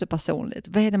blir det också personligt.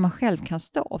 Vad är det man själv kan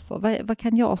stå för? Vad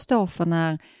kan jag stå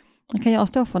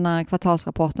för när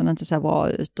kvartalsrapporten inte ser bra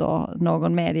ut och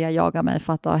någon media jagar mig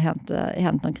för att det har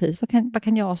hänt någon kris? Vad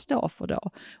kan jag stå för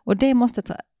då? Och det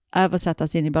måste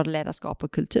översättas in i både ledarskap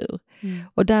och kultur.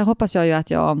 Och där hoppas jag ju att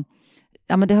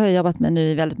men det har jag jobbat med nu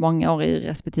i väldigt många år i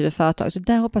respektive företag. Så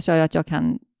där hoppas jag ju att jag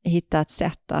kan hitta ett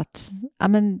sätt att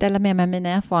dela med mig mina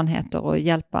erfarenheter och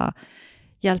hjälpa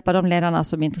de ledarna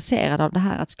som är intresserade av det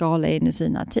här att skala in i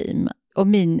sina team. Och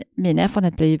min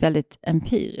erfarenhet blir ju väldigt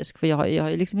empirisk, för jag har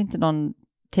ju liksom inte någon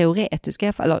teoretisk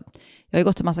erfarenhet. Jag har ju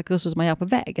gått en massa kurser som man gör på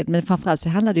vägen, men framförallt så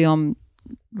handlar det ju om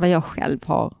vad jag själv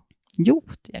har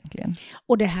gjort egentligen.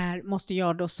 Och det här måste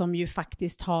jag då, som ju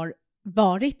faktiskt har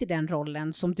varit i den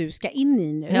rollen som du ska in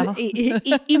i nu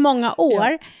i många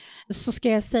år, så ska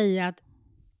jag säga att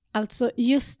alltså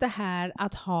just det här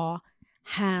att ha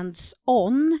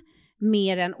hands-on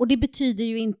mer än, och det betyder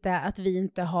ju inte att vi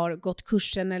inte har gått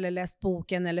kursen eller läst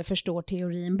boken eller förstår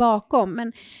teorin bakom,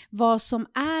 men vad som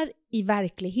är i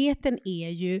verkligheten är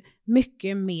ju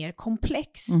mycket mer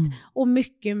komplext och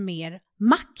mycket mer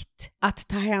makt att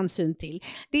ta hänsyn till.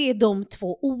 Det är de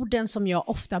 2 orden som jag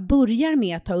ofta börjar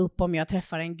med att ta upp om jag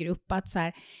träffar en grupp, att så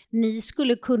här, ni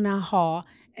skulle kunna ha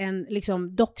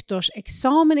en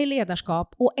doktorsexamen i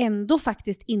ledarskap och ändå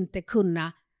faktiskt inte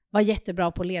kunna vara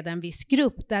jättebra på att leda en viss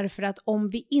grupp, därför att om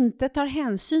vi inte tar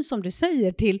hänsyn, som du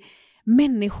säger, till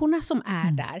människorna som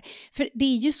är där. För det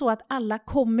är ju så att alla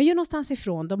kommer ju någonstans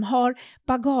ifrån. De har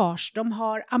bagage, de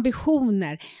har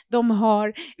ambitioner, de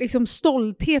har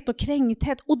stolthet och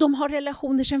kränkthet, och de har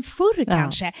relationer sedan förr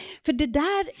kanske. För det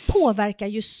där påverkar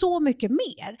ju så mycket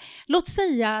mer. Låt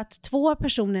säga att 2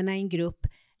 personerna i en grupp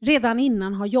redan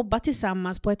innan har jobbat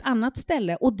tillsammans på ett annat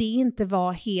ställe och det inte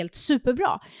var helt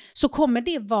superbra, så kommer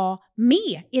det vara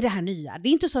med i det här nya. Det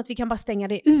är inte så att vi kan bara stänga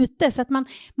det ute, så att man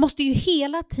måste ju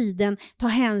hela tiden ta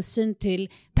hänsyn till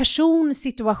person,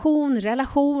 situation,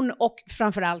 relation och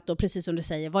framförallt då, precis som du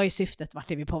säger, vad är syftet,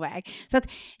 vart är vi på väg? Så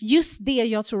att just det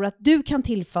jag tror att du kan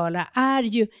tillföra är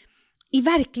ju i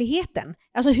verkligheten.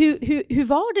 Alltså hur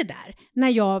var det där när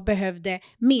jag behövde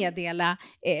meddela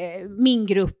min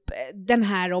grupp den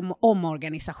här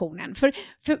omorganisationen?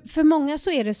 För många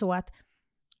så är det så att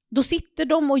då sitter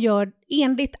de och gör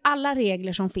enligt alla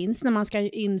regler som finns när man ska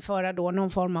införa då någon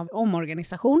form av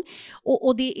omorganisation.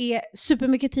 Och det är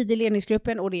supermycket tid i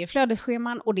ledningsgruppen, och det är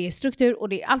flödesscheman, och det är struktur, och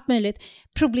det är allt möjligt.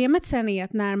 Problemet sen är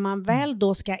att när man väl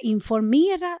då ska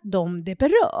informera dem det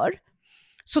berör,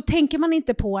 så tänker man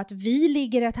inte på att vi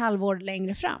ligger ett halvår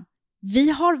längre fram. Vi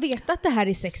har vetat det här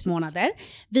i 6 månader.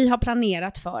 Vi har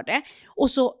planerat för det. Och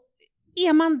så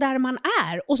är man där man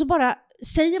är och så bara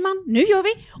säger man, nu gör vi,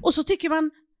 och så tycker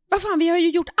man, vad fan, vi har ju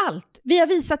gjort allt. Vi har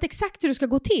visat exakt hur det ska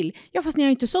gå till. Ja, fast ni har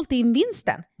ju inte sålt in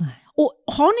vinsten. Nej. Och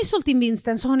har ni sålt in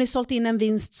vinsten så har ni sålt in en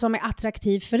vinst som är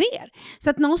attraktiv för er. Så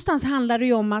att någonstans handlar det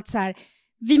ju om att så här,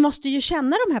 vi måste ju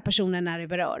känna de här personerna när det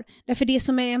berör. Därför det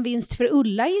som är en vinst för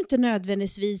Ulla är ju inte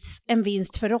nödvändigtvis en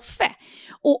vinst för Roffe.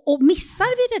 Och missar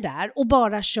vi det där och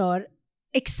bara kör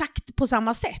exakt på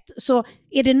samma sätt, så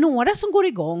är det några som går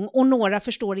igång och några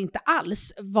förstår inte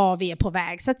alls vad vi är på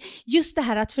väg. Så att just det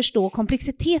här att förstå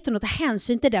komplexiteten och ta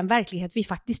hänsyn till den verklighet vi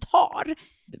faktiskt har.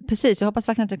 Precis, jag hoppas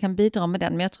verkligen att du kan bidra med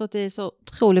den, men jag tror att det är så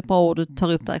otroligt bra ord du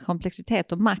tar upp där,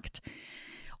 komplexitet och makt.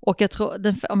 Och jag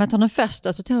tror, om jag tar den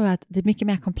första, så tror jag att det är mycket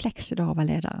mer komplext idag att vara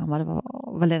ledare än vad det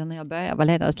var ledare när jag började vara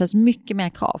ledare. Det ställs mycket mer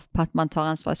krav på att man tar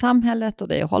ansvar i samhället, och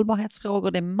det är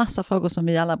hållbarhetsfrågor, det är massa frågor som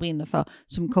vi alla brinner för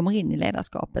som kommer in i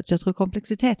ledarskapet. Så jag tror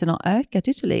komplexiteten har ökat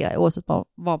ytterligare oavsett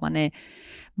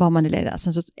var man är ledare.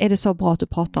 Sen så är det så bra att du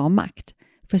pratar om makt.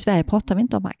 För i Sverige pratar vi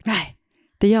inte om makt. Nej.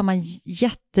 Det gör man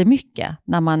jättemycket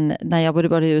när jag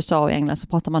både i USA och England, så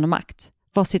pratar man om makt.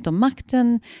 Var sitter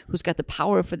makten? Who's got the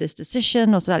power for this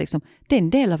decision? Och så där liksom. Det är en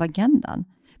del av agendan.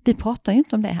 Vi pratar ju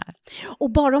inte om det här.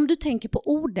 Och bara om du tänker på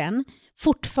orden,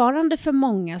 fortfarande för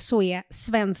många så är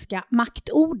svenska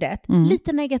maktordet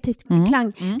lite negativt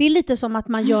klang. Det är lite som att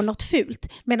man gör något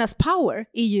fult. Medan power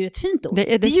är ju ett fint ord.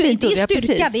 Det är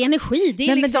styrka, det är energi, det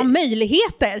är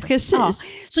möjligheter. Precis. Ja.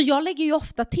 Så jag lägger ju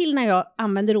ofta till, när jag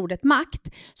använder ordet makt,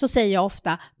 så säger jag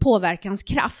ofta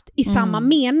påverkanskraft i samma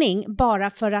mening, bara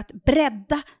för att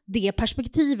bredda det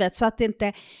perspektivet, så att det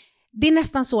inte... Det är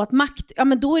nästan så att makt, ja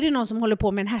men då är det någon som håller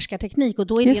på med en härskarteknik och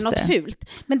då är det något fult.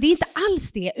 Men det är inte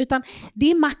alls det, utan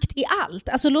det är makt i allt.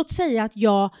 Alltså låt säga att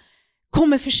jag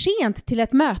kommer för sent till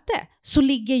ett möte, så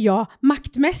ligger jag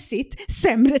maktmässigt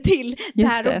sämre till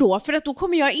där och då. För att då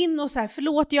kommer jag in och så här,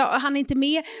 förlåt, han är inte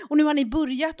med och nu har ni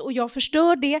börjat och jag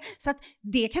förstör det. Så att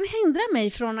det kan hindra mig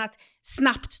från att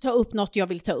snabbt ta upp något jag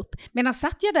vill ta upp. Men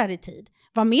satt jag där i tid,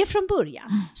 var med från början,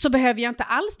 så behöver jag inte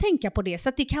alls tänka på det. Så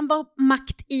att det kan vara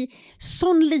makt i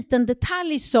sån liten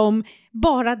detalj som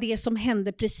bara det som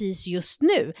händer precis just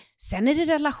nu. Sen är det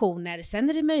relationer, sen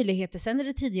är det möjligheter, sen är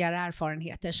det tidigare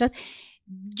erfarenheter. Så att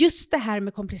just det här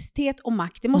med komplexitet och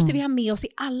makt, det måste vi ha med oss i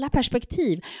alla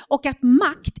perspektiv. Och att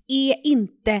makt är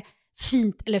inte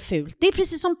fint eller fult. Det är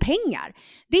precis som pengar.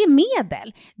 Det är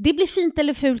medel. Det blir fint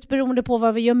eller fult beroende på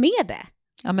vad vi gör med det.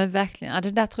 Ja men verkligen, ja,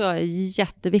 det där tror jag är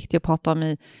jätteviktigt att prata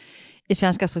om i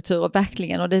svenska strukturer,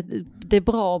 verkligen. Och det är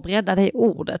bra att bredda det i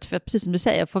ordet, för precis som du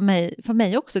säger, för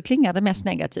mig också klingar det mest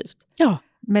negativt. Ja.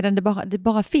 Medan det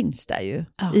bara finns där ju.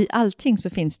 Ja. I allting så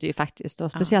finns det ju faktiskt,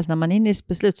 och speciellt när man är inne i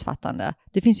beslutsfattande.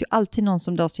 Det finns ju alltid någon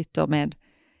som då sitter med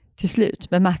till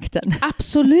slut med makten.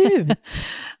 Absolut.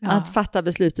 Att fatta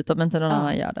beslutet om inte någon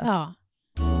annan gör det. Ja.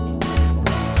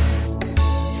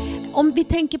 Om vi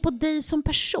tänker på dig som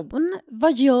person,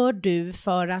 vad gör du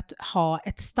för att ha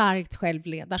ett starkt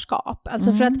självledarskap?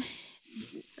 Alltså för att,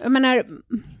 jag menar,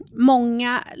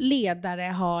 många ledare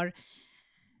har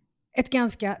ett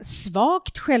ganska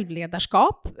svagt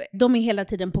självledarskap. De är hela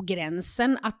tiden på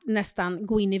gränsen att nästan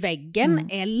gå in i väggen.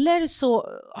 Eller så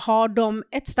har de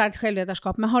ett starkt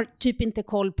självledarskap men har typ inte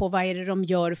koll på vad är det de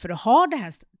gör för att ha det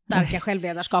här starka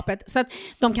självledarskapet. Så att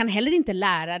de kan heller inte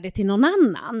lära det till någon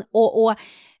annan. Och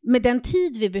med den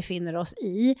tid vi befinner oss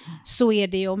i så är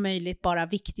det ju om möjligt bara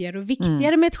viktigare och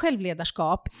viktigare med ett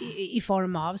självledarskap i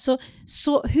form av.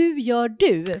 Så hur gör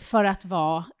du för att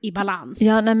vara i balans?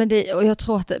 Ja, nej men och jag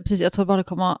tror bara det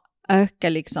kommer öka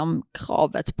liksom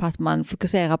kravet på att man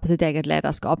fokuserar på sitt eget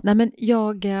ledarskap. Nej men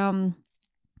jag gör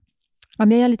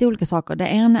lite olika saker. Det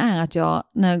ena är att jag,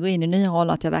 när jag går in i nya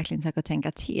roller, att jag verkligen försöker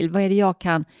tänka till. Vad är det jag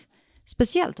kan,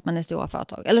 speciellt om man är stora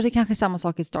företag. Eller det är kanske samma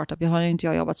sak i startup. Jag har ju inte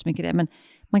jobbat så mycket i det. Men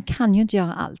man kan ju inte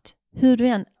göra allt.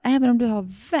 Även om du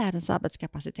har världens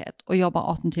arbetskapacitet och jobbar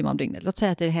 18 timmar om dygnet. Låt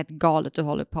säga att det är helt galet du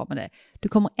håller på med det. Du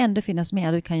kommer ändå finnas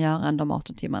mer du kan göra än de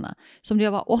 18 timmarna. Så om du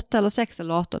jobbar 8 eller 6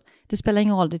 eller 18. Det spelar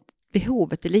ingen roll.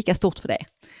 Behovet är lika stort för det.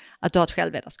 Att du har ett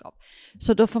självledarskap.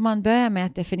 Så då får man börja med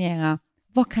att definiera.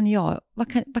 Vad kan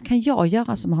jag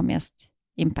göra som har mest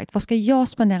impact? Vad ska jag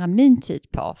spendera min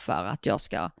tid på för att jag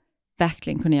ska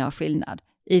verkligen kunna göra skillnad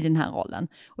i den här rollen?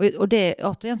 Och det,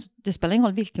 återigen, det spelar ingen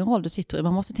roll vilken roll du sitter i.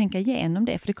 Man måste tänka igenom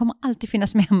det, för det kommer alltid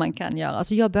finnas mer man kan göra.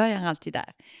 Alltså jag börjar alltid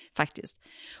där faktiskt.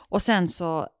 Och sen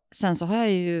så har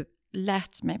jag ju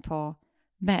lärt mig på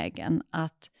vägen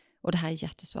att, och det här är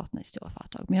jättesvårt när det är stora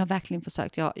företag, men jag har verkligen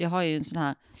försökt. Jag har ju en sån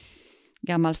här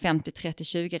gammal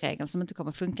 50-30-20-regel som inte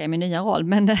kommer funka i min nya roll.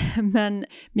 Men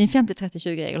min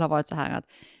 50-30-20-regel har varit så här att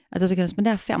Att jag ska kunna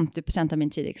spendera 50% av min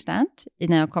tid externt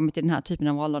när jag kommer till den här typen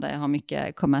av roller där jag har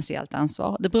mycket kommersiellt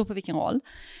ansvar. Det beror på vilken roll.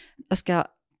 Jag ska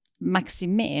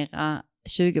maximera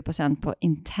 20% på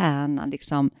interna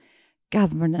liksom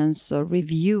governance och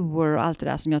reviewer och allt det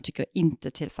där som jag tycker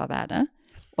inte tillför värde.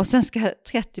 Och sen ska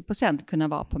 30% kunna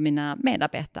vara på mina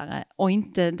medarbetare och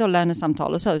inte då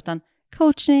lönesamtal och så, utan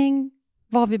coaching,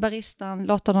 vara vid baristan,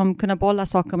 låta dem kunna bolla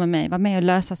saker med mig, vara med och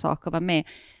lösa saker, vara med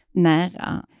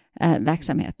nära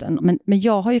verksamheten. Men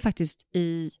jag har ju faktiskt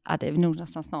det är nog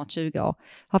nästan snart 20 år,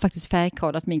 har faktiskt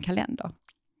färgkodat min kalender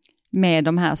med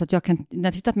de här, så att jag kan, när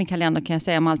jag tittar på min kalender kan jag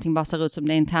säga om allting bara ser ut som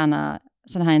det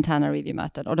sådana här interna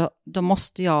review-möten. Och då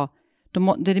måste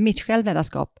det är mitt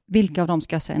självledarskap. Vilka av dem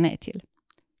ska jag säga nej till?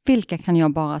 Vilka kan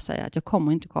jag bara säga att jag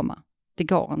kommer inte komma? Det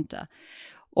går inte.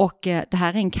 Och det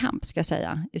här är en kamp, ska jag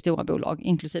säga, i stora bolag,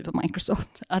 inklusive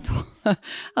Microsoft.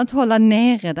 Att hålla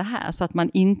nere det här så att man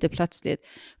inte plötsligt,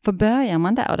 för börjar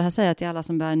man där, och det här säger jag till alla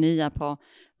som börjar nya på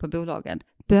bolagen,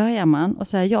 börjar man och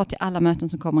säger ja till alla möten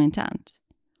som kommer internt,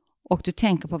 och du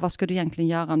tänker på vad ska du egentligen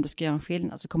göra om du ska göra en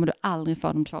skillnad, så kommer du aldrig få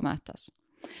de två att mötas.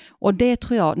 Och det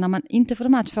tror jag, när man inte får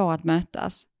de här två att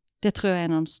mötas, det tror jag är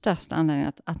en av de största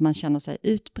anledningarna att man känner sig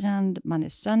utbränd, man är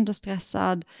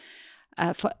sönderstressad,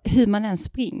 för hur man än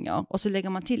springer. Och så lägger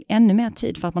man till ännu mer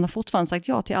tid för att man har fortfarande sagt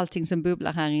ja till allting som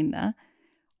bubblar här inne.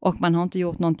 Och man har inte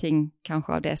gjort någonting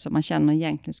kanske av det som man känner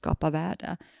egentligen skapar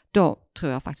värde. Då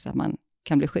tror jag faktiskt att man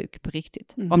kan bli sjuk på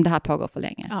riktigt. Om det här pågår för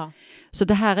länge. Ja. Så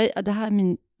det här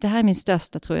är min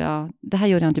största, tror jag. Det här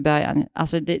gjorde jag inte i början.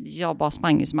 Alltså jag bara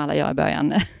sprang ju som alla gör i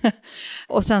början.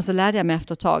 Och sen så lärde jag mig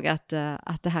efter ett tag att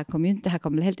det här kommer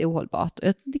bli helt ohållbart.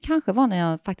 Och det kanske var när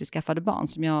jag faktiskt skaffade barn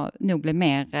som jag nog blev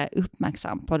mer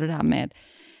uppmärksam på det där med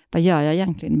vad gör jag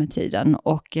egentligen med tiden.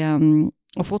 Och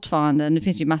fortfarande, nu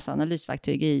finns ju massa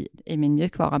analysverktyg i min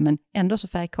mjukvara, men ändå så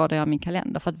färgkodar jag min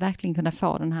kalender för att verkligen kunna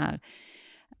få den här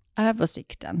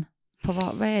översikten på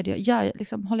vad är det jag gör,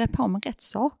 liksom, håller jag på med rätt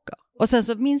saker. Och sen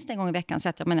så minst en gång i veckan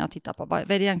sätter jag mig ner och tittar på vad är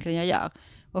det egentligen jag gör.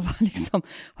 Och vad liksom,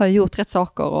 har jag gjort rätt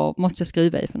saker och måste jag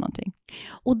skriva i för någonting.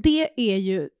 Och det är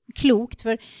ju klokt,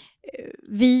 för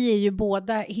vi är ju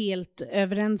båda helt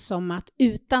överens om att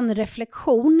utan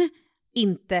reflektion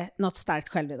inte något starkt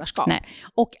självledarskap. Nej.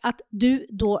 Och att du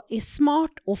då är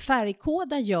smart och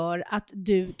färgkoda gör att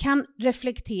du kan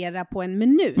reflektera på en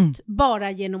minut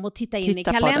bara genom att titta in i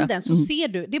kalendern, så ser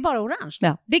du, det är bara orange.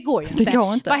 Ja. Det går ju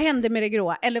inte. Vad händer med det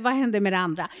gråa? Eller vad händer med det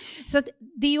andra? Så att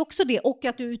det är också det, och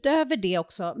att du utöver det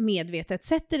också medvetet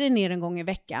sätter dig ner en gång i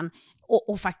veckan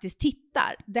och faktiskt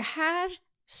tittar. Det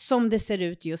här som det ser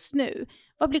ut just nu,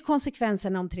 vad blir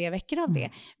konsekvenserna om 3 veckor av det?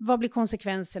 Vad blir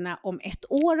konsekvenserna om 1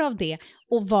 år av det?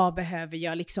 Och vad behöver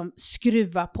jag liksom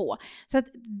skruva på? Så att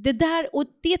det där, och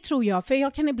det tror jag, för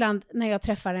jag kan ibland när jag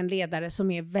träffar en ledare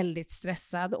som är väldigt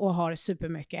stressad och har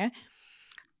supermycket,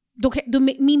 då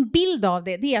min bild av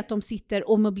det är att de sitter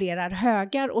och möblerar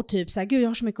högar och typ så här, gud jag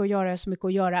har så mycket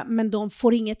att göra, men de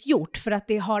får inget gjort för att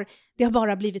det har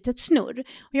bara blivit ett snurr.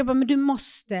 Och jag bara, men du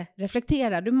måste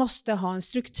reflektera, du måste ha en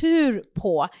struktur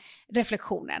på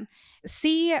reflektionen.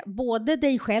 Se både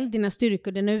dig själv, dina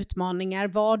styrkor, dina utmaningar,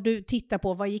 vad du tittar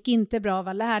på, vad gick inte bra,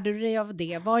 vad lärde du dig av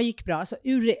det, vad gick bra, alltså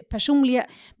ur det personliga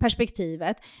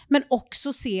perspektivet, men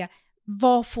också se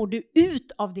vad får du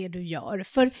ut av det du gör?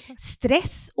 För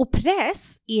stress och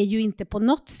press är ju inte på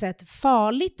något sätt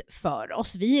farligt för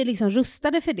oss. Vi är liksom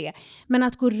rustade för det. Men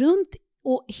att gå runt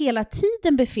och hela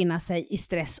tiden befinna sig i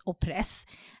stress och press,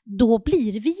 då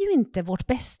blir vi ju inte vårt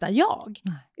bästa jag.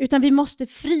 Utan vi måste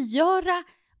frigöra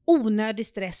onödig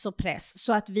stress och press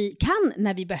så att vi kan,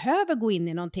 när vi behöver gå in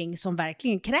i någonting som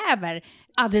verkligen kräver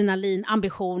adrenalin,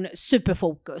 ambition,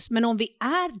 superfokus. Men om vi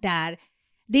är där,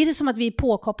 det är det som att vi är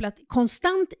påkopplat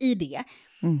konstant i det.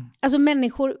 Alltså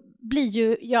människor blir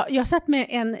ju... Jag satt med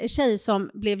en tjej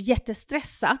som blev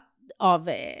jättestressad av...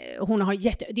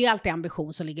 det är alltid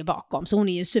ambition som ligger bakom. Så hon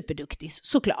är ju superduktig,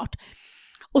 såklart.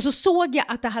 Och så såg jag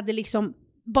att det hade liksom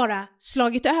bara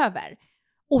slagit över.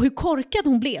 Och hur korkad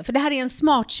hon blev. För det här är en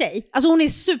smart tjej. Alltså hon är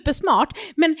supersmart.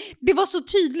 Men det var så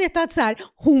tydligt att så här,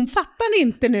 hon fattar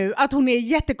inte nu att hon är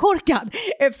jättekorkad.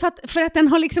 För att den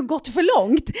har liksom gått för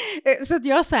långt. Så att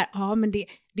jag så här, ja men det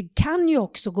kan ju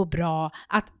också gå bra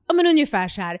att, ja men ungefär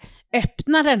så här,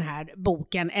 öppna den här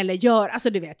boken eller gör, alltså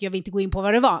du vet, jag vill inte gå in på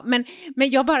vad det var.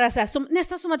 Men jag bara så här,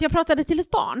 nästan som att jag pratade till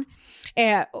ett barn.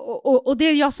 Och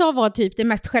det jag sa var typ det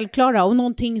mest självklara och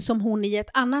någonting som hon i ett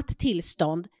annat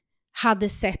tillstånd hade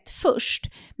sett först.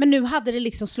 Men nu hade det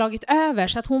liksom slagit över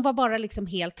så att hon var bara liksom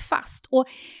helt fast. Och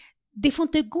det får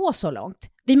inte gå så långt.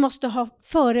 Vi måste ha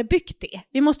förebyggt det.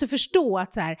 Vi måste förstå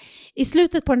att så här, i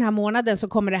slutet på den här månaden så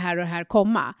kommer det här och det här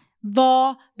komma.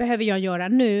 Vad behöver jag göra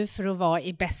nu för att vara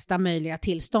i bästa möjliga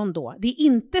tillstånd då? Det är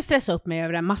inte stressa upp mig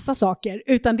över en massa saker,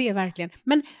 utan det är verkligen...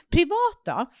 Men privat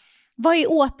då? Vad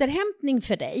är återhämtning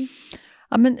för dig?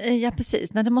 Ja,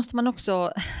 precis. Nej, det måste man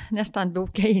också nästan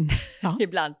boka in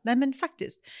ibland. Nej, men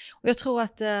faktiskt. Och jag tror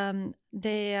att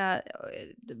det är,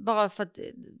 bara för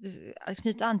att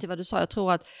knyta an till vad du sa, jag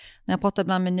tror att när jag pratar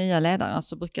ibland med nya ledare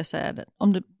så brukar jag säga att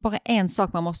om det bara är en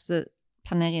sak man måste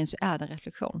planera in så är det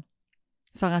reflektion.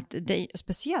 För att det är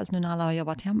speciellt nu när alla har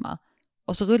jobbat hemma.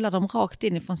 Och så rullar de rakt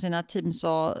in från sina Teams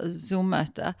och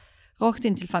Zoom-möte. Rakt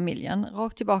in till familjen.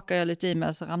 Rakt tillbaka, gör lite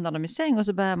e-mail, så ramlar de i säng och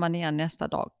så börjar man igen nästa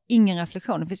dag. Ingen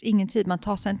reflektion. Det finns ingen tid. Man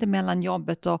tar sig inte mellan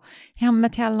jobbet och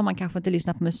hemmet heller. Man kanske inte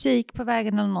lyssnar på musik på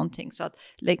vägen eller någonting. Så att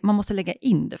man måste lägga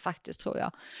in det faktiskt, tror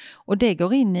jag. Och det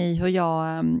går in i hur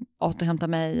jag återhämtar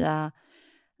mig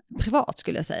privat,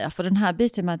 skulle jag säga. För den här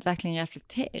biten med att verkligen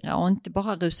reflektera och inte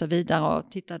bara rusa vidare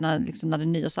och titta när det är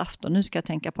nyårsafton. Nu ska jag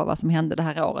tänka på vad som hände det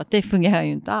här året. Det fungerar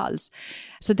ju inte alls.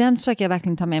 Så den försöker jag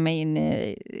verkligen ta med mig in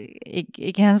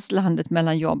i gränslandet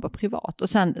mellan jobb och privat. Och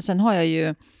sen har jag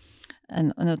ju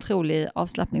en otrolig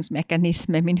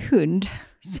avslappningsmekanism med min hund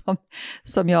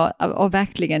som jag, och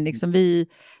verkligen liksom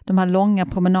de här långa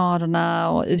promenaderna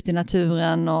och ut i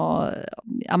naturen och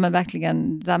ja, men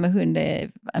verkligen det där med hund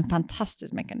är en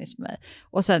fantastisk mekanism för mig.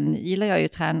 Och sen gillar jag ju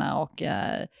att träna och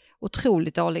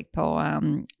otroligt dålig på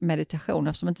meditation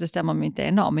eftersom inte det stämmer med mitt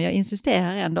DNA, men jag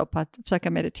insisterar ändå på att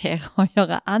försöka meditera och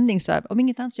göra andningsövningar. Om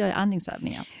inget annat så gör jag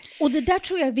andningsövningar. Och det där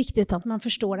tror jag är viktigt att man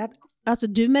förstår att alltså,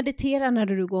 du mediterar när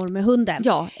du går med hunden.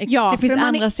 Ja, det finns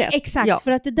andra sätt. Exakt,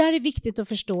 för att det där är viktigt att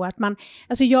förstå att man,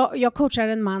 alltså jag coachar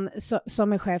en man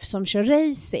som är chef som kör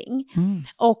racing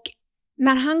och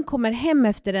när han kommer hem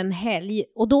efter en helg,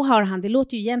 och då har han, det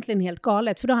låter ju egentligen helt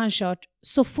galet, för då har han kört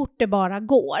så fort det bara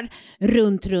går,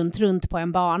 runt på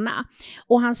en bana.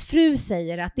 Och hans fru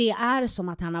säger att det är som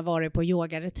att han har varit på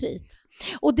yogaretreat.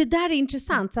 Och det där är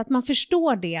intressant, så att man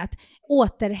förstår det, att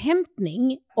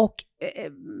återhämtning och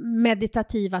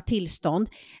meditativa tillstånd,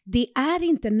 det är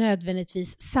inte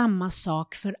nödvändigtvis samma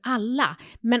sak för alla,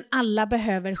 men alla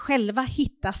behöver själva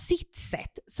hitta sitt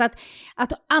sätt. Så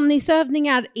att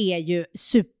andningsövningar är ju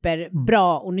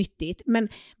superbra och nyttigt, men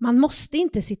man måste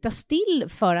inte sitta still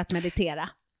för att meditera.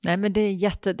 Nej, men det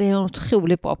är en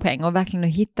otroligt bra poäng, och verkligen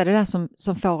att hitta det där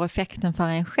som får effekten för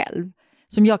en själv.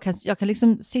 Som jag kan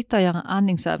liksom sitta och göra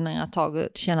andningsövningar ett tag och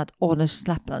känna att nu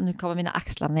slappnar, nu kommer mina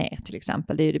axlar ner till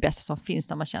exempel. Det är ju det bästa som finns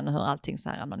när man känner hur allting så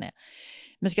här ramlar ner.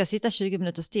 Men ska jag sitta 20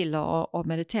 minuter still och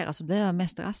meditera så blir jag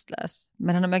mest rastlös.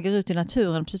 Men när jag går ut i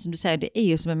naturen, precis som du säger, det är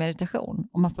ju som en meditation.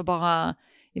 Och man får bara,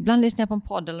 ibland lyssnar jag på en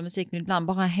podd eller musik, men ibland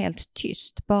bara helt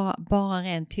tyst. Bara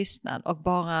ren tystnad och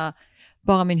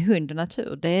bara min hund och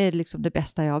natur. Det är liksom det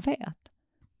bästa jag vet.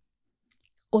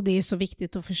 Och det är så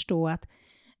viktigt att förstå att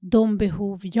de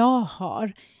behov jag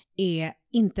har är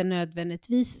inte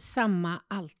nödvändigtvis samma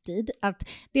alltid. Att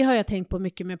det har jag tänkt på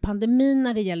mycket med pandemin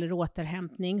när det gäller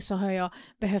återhämtning, så har jag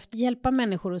behövt hjälpa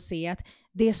människor att se att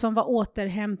det som var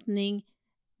återhämtning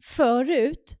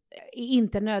förut är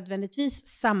inte nödvändigtvis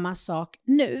samma sak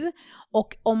nu.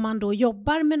 Och om man då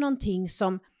jobbar med någonting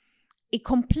som är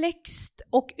komplext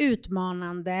och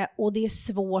utmanande och det är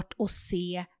svårt att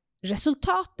se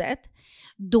resultatet,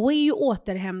 då är ju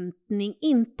återhämtning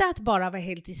inte att bara vara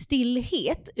helt i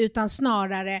stillhet, utan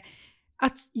snarare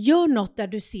att göra något där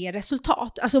du ser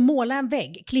resultat. Alltså måla en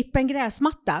vägg, klippa en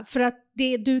gräsmatta, för att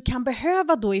det du kan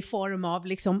behöva då i form av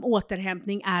liksom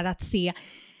återhämtning är att se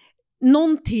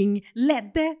någonting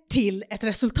ledde till ett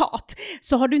resultat.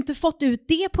 Så har du inte fått ut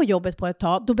det på jobbet på ett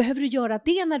tag, då behöver du göra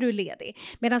det när du är ledig.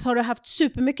 Medan har du haft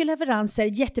supermycket leveranser,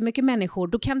 jättemycket människor,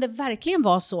 då kan det verkligen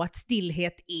vara så att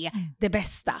stillhet är det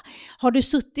bästa. Har du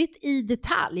suttit i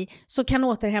detalj, så kan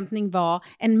återhämtning vara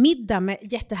en middag med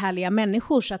jättehärliga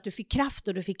människor så att du fick kraft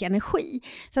och du fick energi.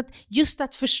 Så att just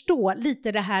att förstå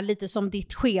lite det här, lite som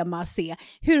ditt schema, se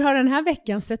hur har den här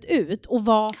veckan sett ut och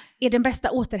vad är den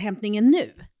bästa återhämtningen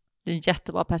nu? Det är ett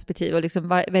jättebra perspektiv, och liksom,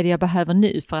 vad är det jag behöver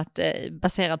nu för att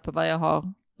baserat på vad jag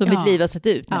har, hur mitt liv har sett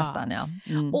ut nästan. Ja.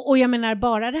 Mm. Och jag menar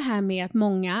bara det här med att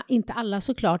många, inte alla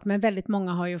såklart, men väldigt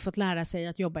många har ju fått lära sig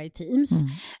att jobba i Teams.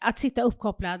 Att sitta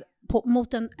uppkopplad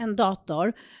mot en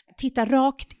dator, titta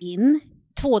rakt in,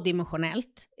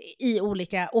 tvådimensionellt i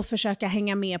olika, och försöka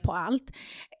hänga med på allt.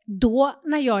 Då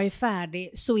när jag är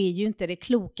färdig så är ju inte det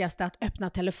klokaste att öppna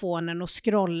telefonen och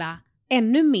scrolla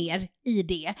ännu mer i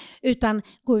det, utan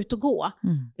gå ut och gå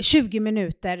 20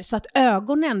 minuter, så att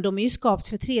ögonen, de är ju skapt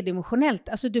för tredimensionellt,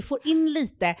 alltså du får in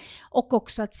lite, och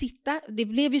också att sitta, det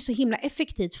blev ju så himla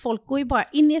effektivt, folk går ju bara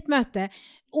in i ett möte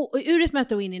och ur ett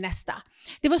möte och in i nästa.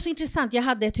 Det var så intressant, jag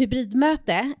hade ett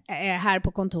hybridmöte här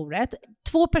på kontoret,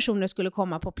 2 personer skulle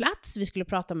komma på plats, vi skulle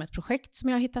prata om ett projekt som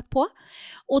jag har hittat på,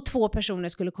 och 2 personer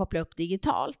skulle koppla upp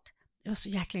digitalt. Det var så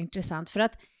jäkla intressant, för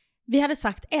att vi hade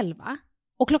sagt 11,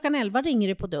 och klockan 11 ringer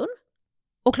det på dörren.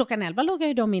 Och klockan 11 loggar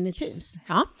ju de in i Teams.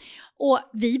 Ja. Och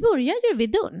vi börjar ju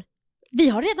vid dörren. Vi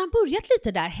har redan börjat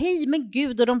lite där. Hej, men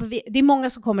gud. Och det är många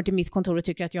som kommer till mitt kontor och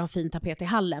tycker att jag har fin tapet i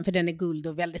hallen. För den är guld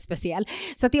och väldigt speciell.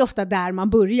 Så att det är ofta där man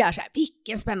börjar. Så här,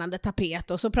 vilken spännande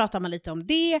tapet. Och så pratar man lite om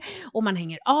det. Och man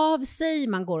hänger av sig.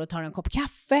 Man går och tar en kopp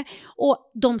kaffe.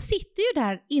 Och de sitter ju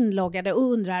där inloggade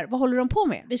och undrar, vad håller de på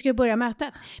med? Vi ska ju börja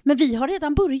mötet. Men vi har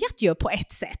redan börjat ju på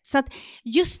ett sätt. Så att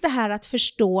just det här att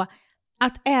förstå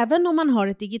att även om man har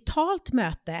ett digitalt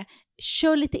möte,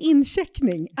 kör lite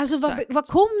incheckning. Alltså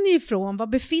var kom ni ifrån? Var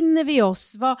befinner vi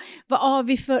oss? Vad har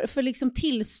vi för liksom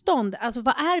tillstånd? Alltså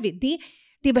vad är vi?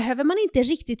 Det behöver man inte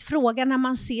riktigt fråga när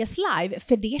man ses live,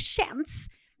 för det känns.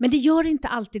 Men det gör inte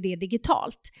alltid det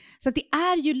digitalt. Så att det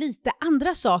är ju lite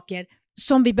andra saker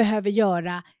som vi behöver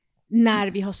göra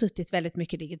när vi har suttit väldigt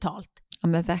mycket digitalt. Ja,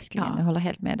 men verkligen. Ja. Jag håller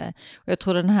helt med dig. Och jag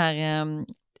tror den här...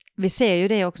 Vi ser ju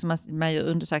det också när man gör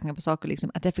undersökningar på saker,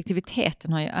 liksom, att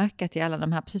effektiviteten har ju ökat i alla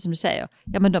de här, precis som du säger.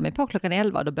 Ja, men de är på klockan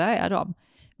 11, då börjar de.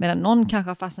 Medan någon kanske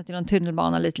har fastnat i någon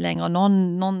tunnelbana lite längre, och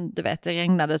någon du vet, det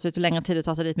regnade så det tog längre tid att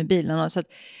ta sig dit med bilen. Och så att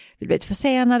vi blir lite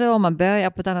försenade och man börjar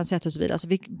på ett annat sätt och så vidare. Så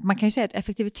man kan ju säga att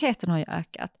effektiviteten har ju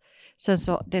ökat. Sen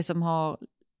så det som har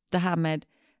det här med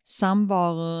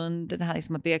samvaron, det här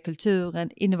liksom att bygga kulturen,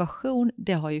 innovation,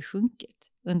 det har ju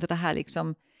sjunkit under det här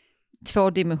liksom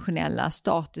tvådimensionella,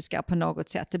 statiska på något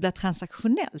sätt. Det blir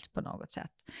transaktionellt på något sätt.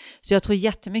 Så jag tror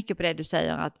jättemycket på det du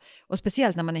säger, och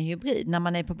speciellt när man är hybrid, när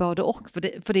man är på både och,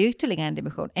 för det är ytterligare en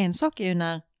dimension. En sak är ju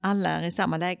när alla är i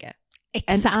samma läge.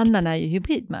 Exakt. En annan är ju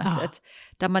hybridmötet,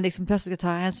 där man liksom plötsligt ska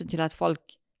ta hänsyn till att folk,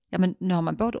 ja men nu har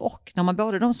man både och. När man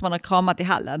både de som man har kramat i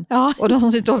hallen och de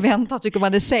som sitter och väntar tycker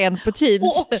man är sen på Teams.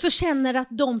 Och också känner att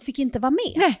de fick inte vara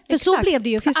med. Nej, för exakt, så blev det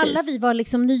ju, för precis. alla vi var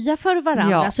liksom nya för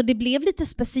varandra. Så det blev lite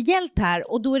speciellt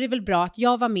här, och då är det väl bra att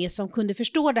jag var med som kunde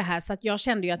förstå det här, så att jag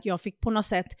kände ju att jag fick på något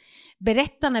sätt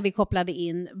berätta när vi kopplade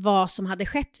in vad som hade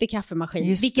skett vid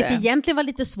kaffemaskinen. Vilket egentligen var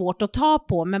lite svårt att ta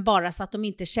på, men bara så att de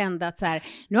inte kände att så här,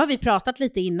 nu har vi pratat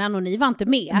lite innan och ni var inte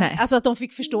med. Nej. Alltså att de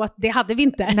fick förstå att det hade vi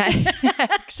inte. Nej,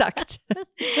 exakt.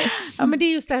 Ja, men det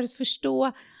är just det här att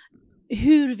förstå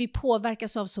hur vi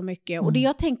påverkas av så mycket. Och det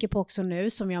jag tänker på också nu,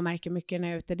 som jag märker mycket när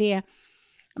jag är ute, det är,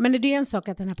 men det är en sak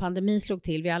att den här pandemin slog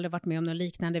till. Vi har aldrig varit med om något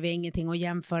liknande, vi har ingenting att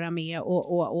jämföra med,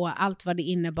 och allt vad det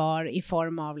innebar i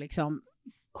form av liksom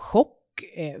chock,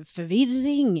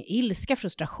 förvirring, ilska,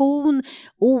 frustration,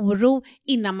 oro,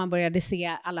 innan man började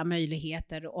se alla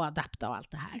möjligheter och adapta och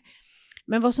allt det här.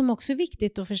 Men vad som också är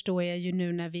viktigt att förstå är ju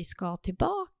nu när vi ska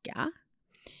tillbaka,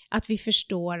 att vi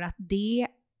förstår att det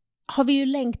har vi ju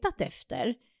längtat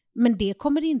efter. Men det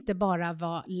kommer inte bara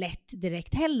vara lätt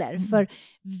direkt heller. För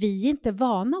vi är inte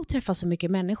vana att träffa så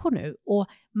mycket människor nu. Och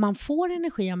man får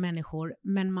energi av människor,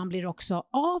 men man blir också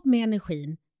av med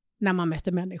energin när man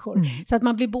möter människor. Så att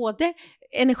man blir både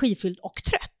energifylld och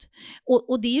trött.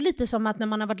 Och det är ju lite som att när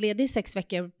man har varit ledig i 6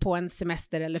 veckor på en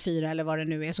semester eller 4 eller vad det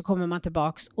nu är, så kommer man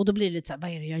tillbaks och då blir det lite så här, vad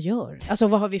är det jag gör? Alltså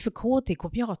vad har vi för kod till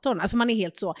kopiatorn? Alltså man är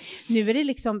helt så, nu är det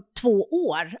liksom 2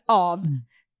 år av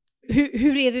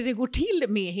hur är det går till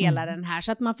med hela den här,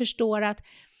 så att man förstår att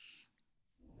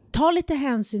ta lite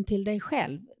hänsyn till dig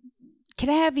själv.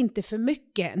 Kräv inte för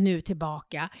mycket nu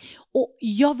tillbaka. Och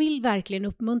jag vill verkligen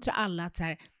uppmuntra alla att så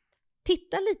här,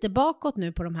 titta lite bakåt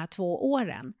nu på de här 2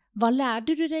 åren. Vad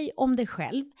lärde du dig om dig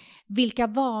själv? Vilka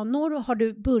vanor har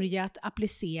du börjat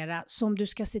applicera som du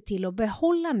ska se till att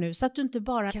behålla nu, så att du inte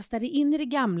bara kastar dig in i det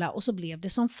gamla och så blev det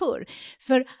som förr.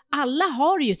 För alla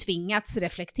har ju tvingats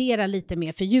reflektera lite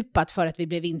mer fördjupat för att vi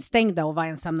blev instängda och var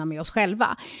ensamma med oss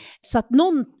själva. Så att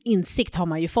någon insikt har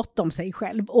man ju fått om sig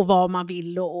själv och vad man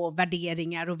vill och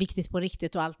värderingar och viktigt på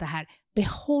riktigt och allt det här.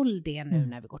 Behåll det nu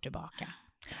när vi går tillbaka.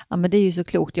 Ja, men det är ju så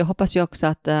klokt. Jag hoppas ju också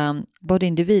att både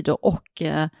individer och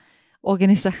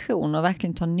organisationer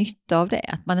verkligen tar nytta av det.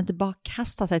 Att man inte bara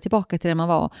kastar sig tillbaka till det man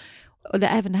var. Och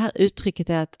även det här uttrycket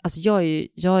är att alltså jag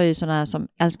är ju sån här som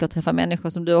älskar att träffa människor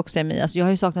som du också är med. Alltså jag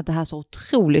har ju saknat det här så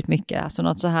otroligt mycket. Alltså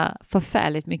något så här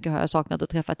förfärligt mycket har jag saknat, att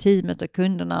träffa teamet och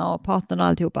kunderna och parterna och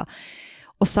alltihopa.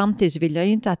 Och samtidigt så vill jag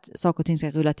ju inte att saker och ting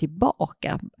ska rulla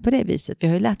tillbaka på det viset. Vi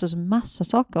har ju lärt oss massa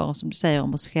saker, som du säger,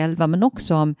 om oss själva, men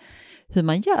också om hur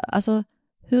man gör. Alltså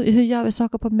hur gör vi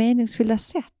saker på meningsfulla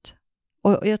sätt?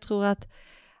 Och jag tror att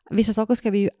vissa saker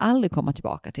ska vi ju aldrig komma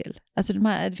tillbaka till. Alltså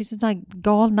det finns sådana här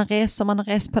galna resor man har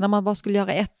rest på när man bara skulle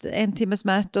göra en timmes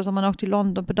möte och så man åkte till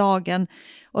London på dagen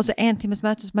och så 1 timmes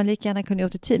möte som man lika gärna kunde göra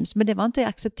till Teams. Men det var inte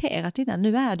accepterat innan,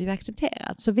 nu är det ju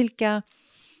accepterat. Så hur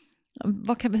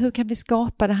kan vi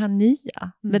skapa det här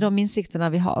nya med de insikterna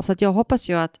vi har? Så att jag hoppas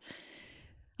ju att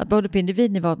både på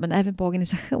individnivå men även på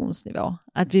organisationsnivå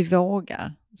att vi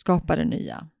vågar skapa det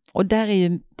nya. Och där är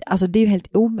ju, alltså det är ju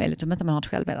helt omöjligt om inte man har ett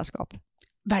självledarskap.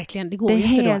 Verkligen, det går det är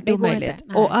inte helt då. omöjligt.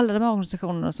 Och alla de här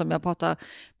organisationerna som jag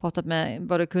pratat med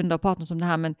både kunder och partners om det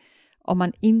här, men om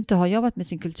man inte har jobbat med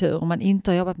sin kultur, om man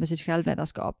inte har jobbat med sitt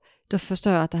självledarskap, då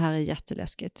förstår jag att det här är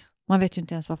jätteläskigt. Man vet ju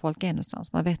inte ens var folk är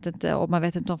någonstans. Man vet inte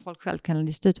om folk själv kan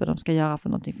lista ut vad de ska göra för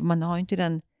någonting, för man har inte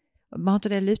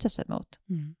det att luta sig mot.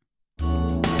 Mm.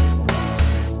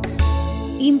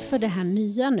 Inför det här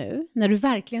nya nu, när du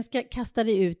verkligen ska kasta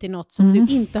dig ut i något som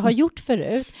du inte har gjort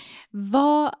förut,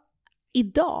 vad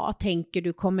idag tänker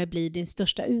du kommer bli din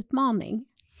största utmaning?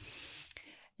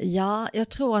 Ja, jag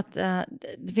tror att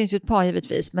det finns ju ett par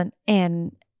givetvis, men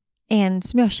en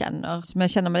som jag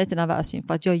känner mig lite nervös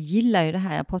inför, att jag gillar ju det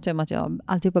här. Jag pratar ju om att jag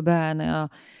alltid började när jag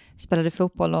spelade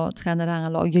fotboll och tränade andra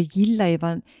lag. Jag gillar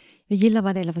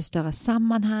vad det är för större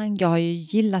sammanhang. Jag har ju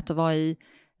gillat att vara i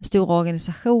stora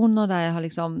organisationer där jag har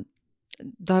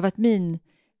det har varit min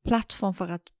plattform för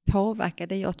att påverka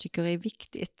det jag tycker är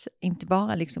viktigt. Inte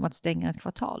bara att stänga ett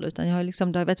kvartal, utan det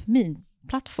har varit min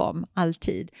plattform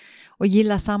alltid. Och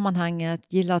gillar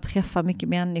sammanhanget, gillar att träffa mycket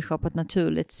människor på ett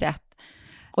naturligt sätt.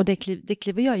 Och det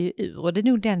kliver jag ju ur. Och det är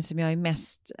nog den som jag är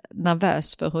mest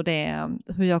nervös för,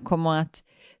 hur jag kommer att,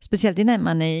 speciellt innan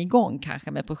man är igång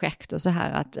kanske med projekt och så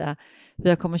här, att hur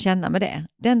jag kommer känna med det.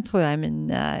 Den tror jag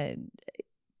är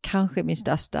kanske min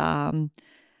största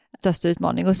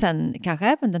utmaning. Och sen kanske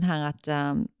även den här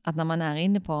att när man är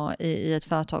inne i ett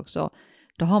företag, så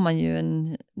då har man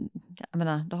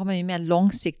ju mer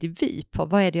långsiktig vy på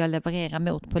vad är det jag levererar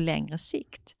mot på längre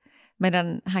sikt.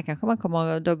 Medan här kanske man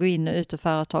kommer då gå in och ut och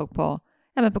företag på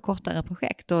kortare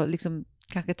projekt och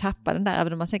kanske tappa den där,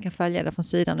 även om man sen kan följa det från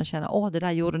sidan och känna, det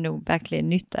där gjorde nog verkligen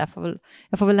nytta.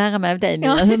 Jag får väl lära mig av dig,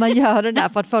 Mia, hur man gör det där.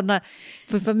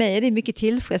 För mig är det mycket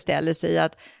tillfredsställelse i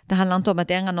att det handlar inte om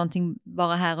att ändra någonting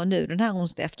bara här och nu den här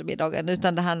onsdag eftermiddagen,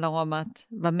 utan det handlar om att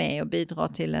vara med och bidra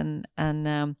till en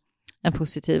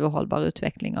positiv och hållbar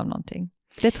utveckling av någonting.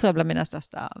 Det tror jag blir mina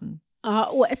största. Ja,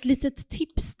 och ett litet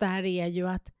tips där är ju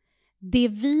att det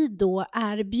vi då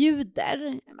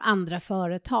erbjuder andra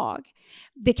företag,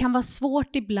 det kan vara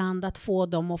svårt ibland att få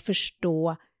dem att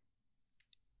förstå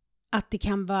att det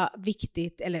kan vara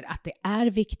viktigt, eller att det är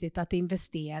viktigt att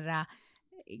investera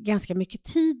ganska mycket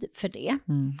tid för det.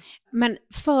 Men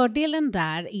fördelen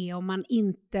där är om man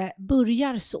inte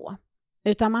börjar så,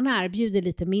 utan man erbjuder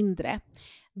lite mindre.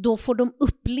 Då får de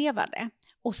uppleva det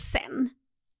och sen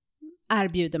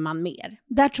erbjuder man mer.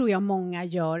 Där tror jag många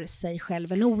gör sig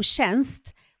själv en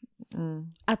otjänst.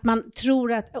 Att man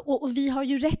tror att, och vi har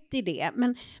ju rätt i det,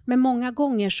 men många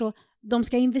gånger så de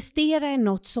ska investera i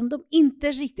något som de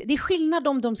inte riktigt, det är skillnad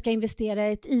om de ska investera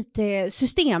i ett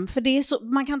IT-system, för det är så,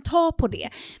 man kan ta på det.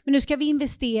 Men nu ska vi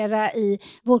investera i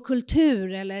vår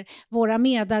kultur eller våra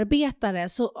medarbetare,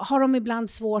 så har de ibland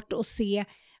svårt att se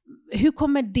hur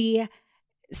kommer det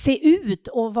se ut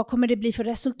och vad kommer det bli för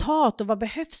resultat och vad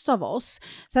behövs av oss.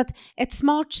 Så att ett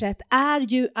smart sätt är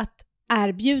ju att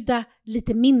erbjuda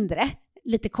lite mindre,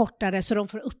 lite kortare, så de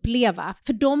får uppleva.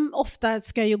 För de ofta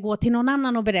ska ju gå till någon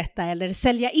annan och berätta eller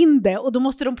sälja in det, och då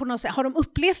måste de på något sätt, har de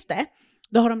upplevt det,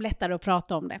 då har de lättare att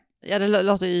prata om det. Ja, det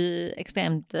låter ju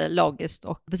extremt logiskt,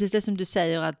 och precis det som du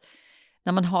säger, att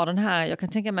när man har den här, jag kan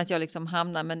tänka mig att jag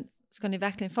hamnar, men ska ni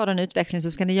verkligen få den utvecklingen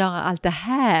så ska ni göra allt det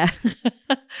här.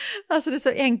 Alltså det är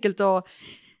så enkelt,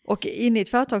 och inne i ett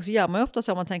företag så gör man ju ofta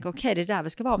så, man tänker okej, det är där vi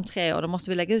ska vara om 3 år, då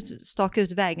måste vi staka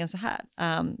ut vägen så här.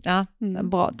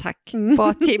 Bra, tack.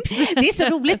 Bra tips. Det är så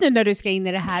roligt nu när du ska in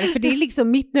i det här, för det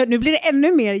är nu blir det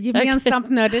ännu mer gemensamt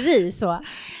nörderi så.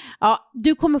 Ja,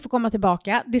 du kommer få komma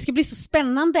tillbaka. Det ska bli så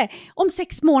spännande om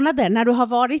 6 månader när du har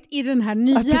varit i den här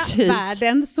nya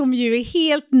världen som ju är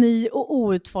helt ny och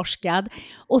outforskad,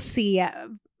 och se,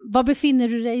 vad befinner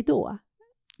du dig då?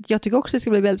 Jag tycker också det ska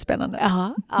bli väldigt spännande.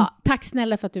 Ja, tack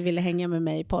snälla för att du ville hänga med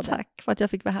mig på det. Tack för att jag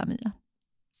fick vara här, Mia.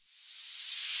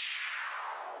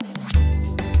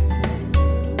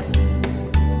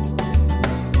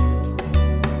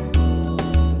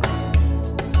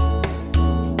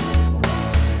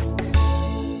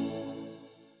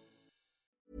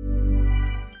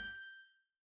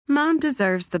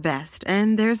 deserves the best,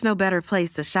 and there's no better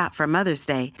place to shop for Mother's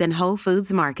Day than Whole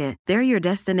Foods Market. They're your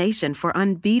destination for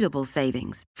unbeatable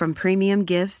savings, from premium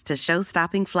gifts to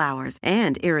show-stopping flowers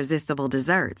and irresistible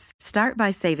desserts. Start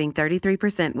by saving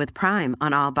 33% with Prime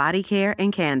on all body care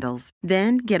and candles.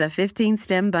 Then get a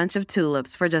 15-stem bunch of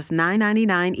tulips for just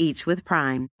 $9.99 each with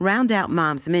Prime. Round out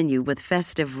Mom's menu with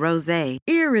festive rosé,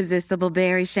 irresistible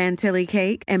berry chantilly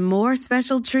cake, and more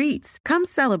special treats. Come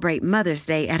celebrate Mother's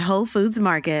Day at Whole Foods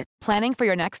Market. Planning for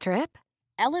your next trip?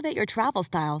 Elevate your travel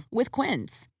style with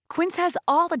Quince. Quince has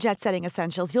all the jet-setting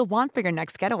essentials you'll want for your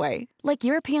next getaway, like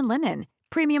European linen,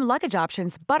 premium luggage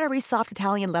options, buttery soft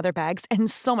Italian leather bags,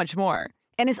 and so much more.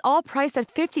 And is all priced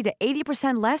at 50 to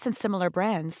 80% less than similar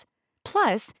brands.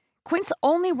 Plus, Quince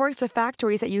only works with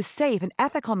factories that use safe and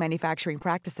ethical manufacturing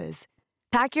practices.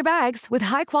 Pack your bags with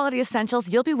high-quality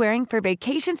essentials you'll be wearing for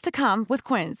vacations to come with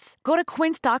Quince. Go to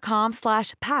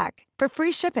quince.com/pack for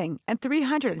free shipping and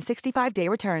 365-day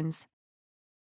returns.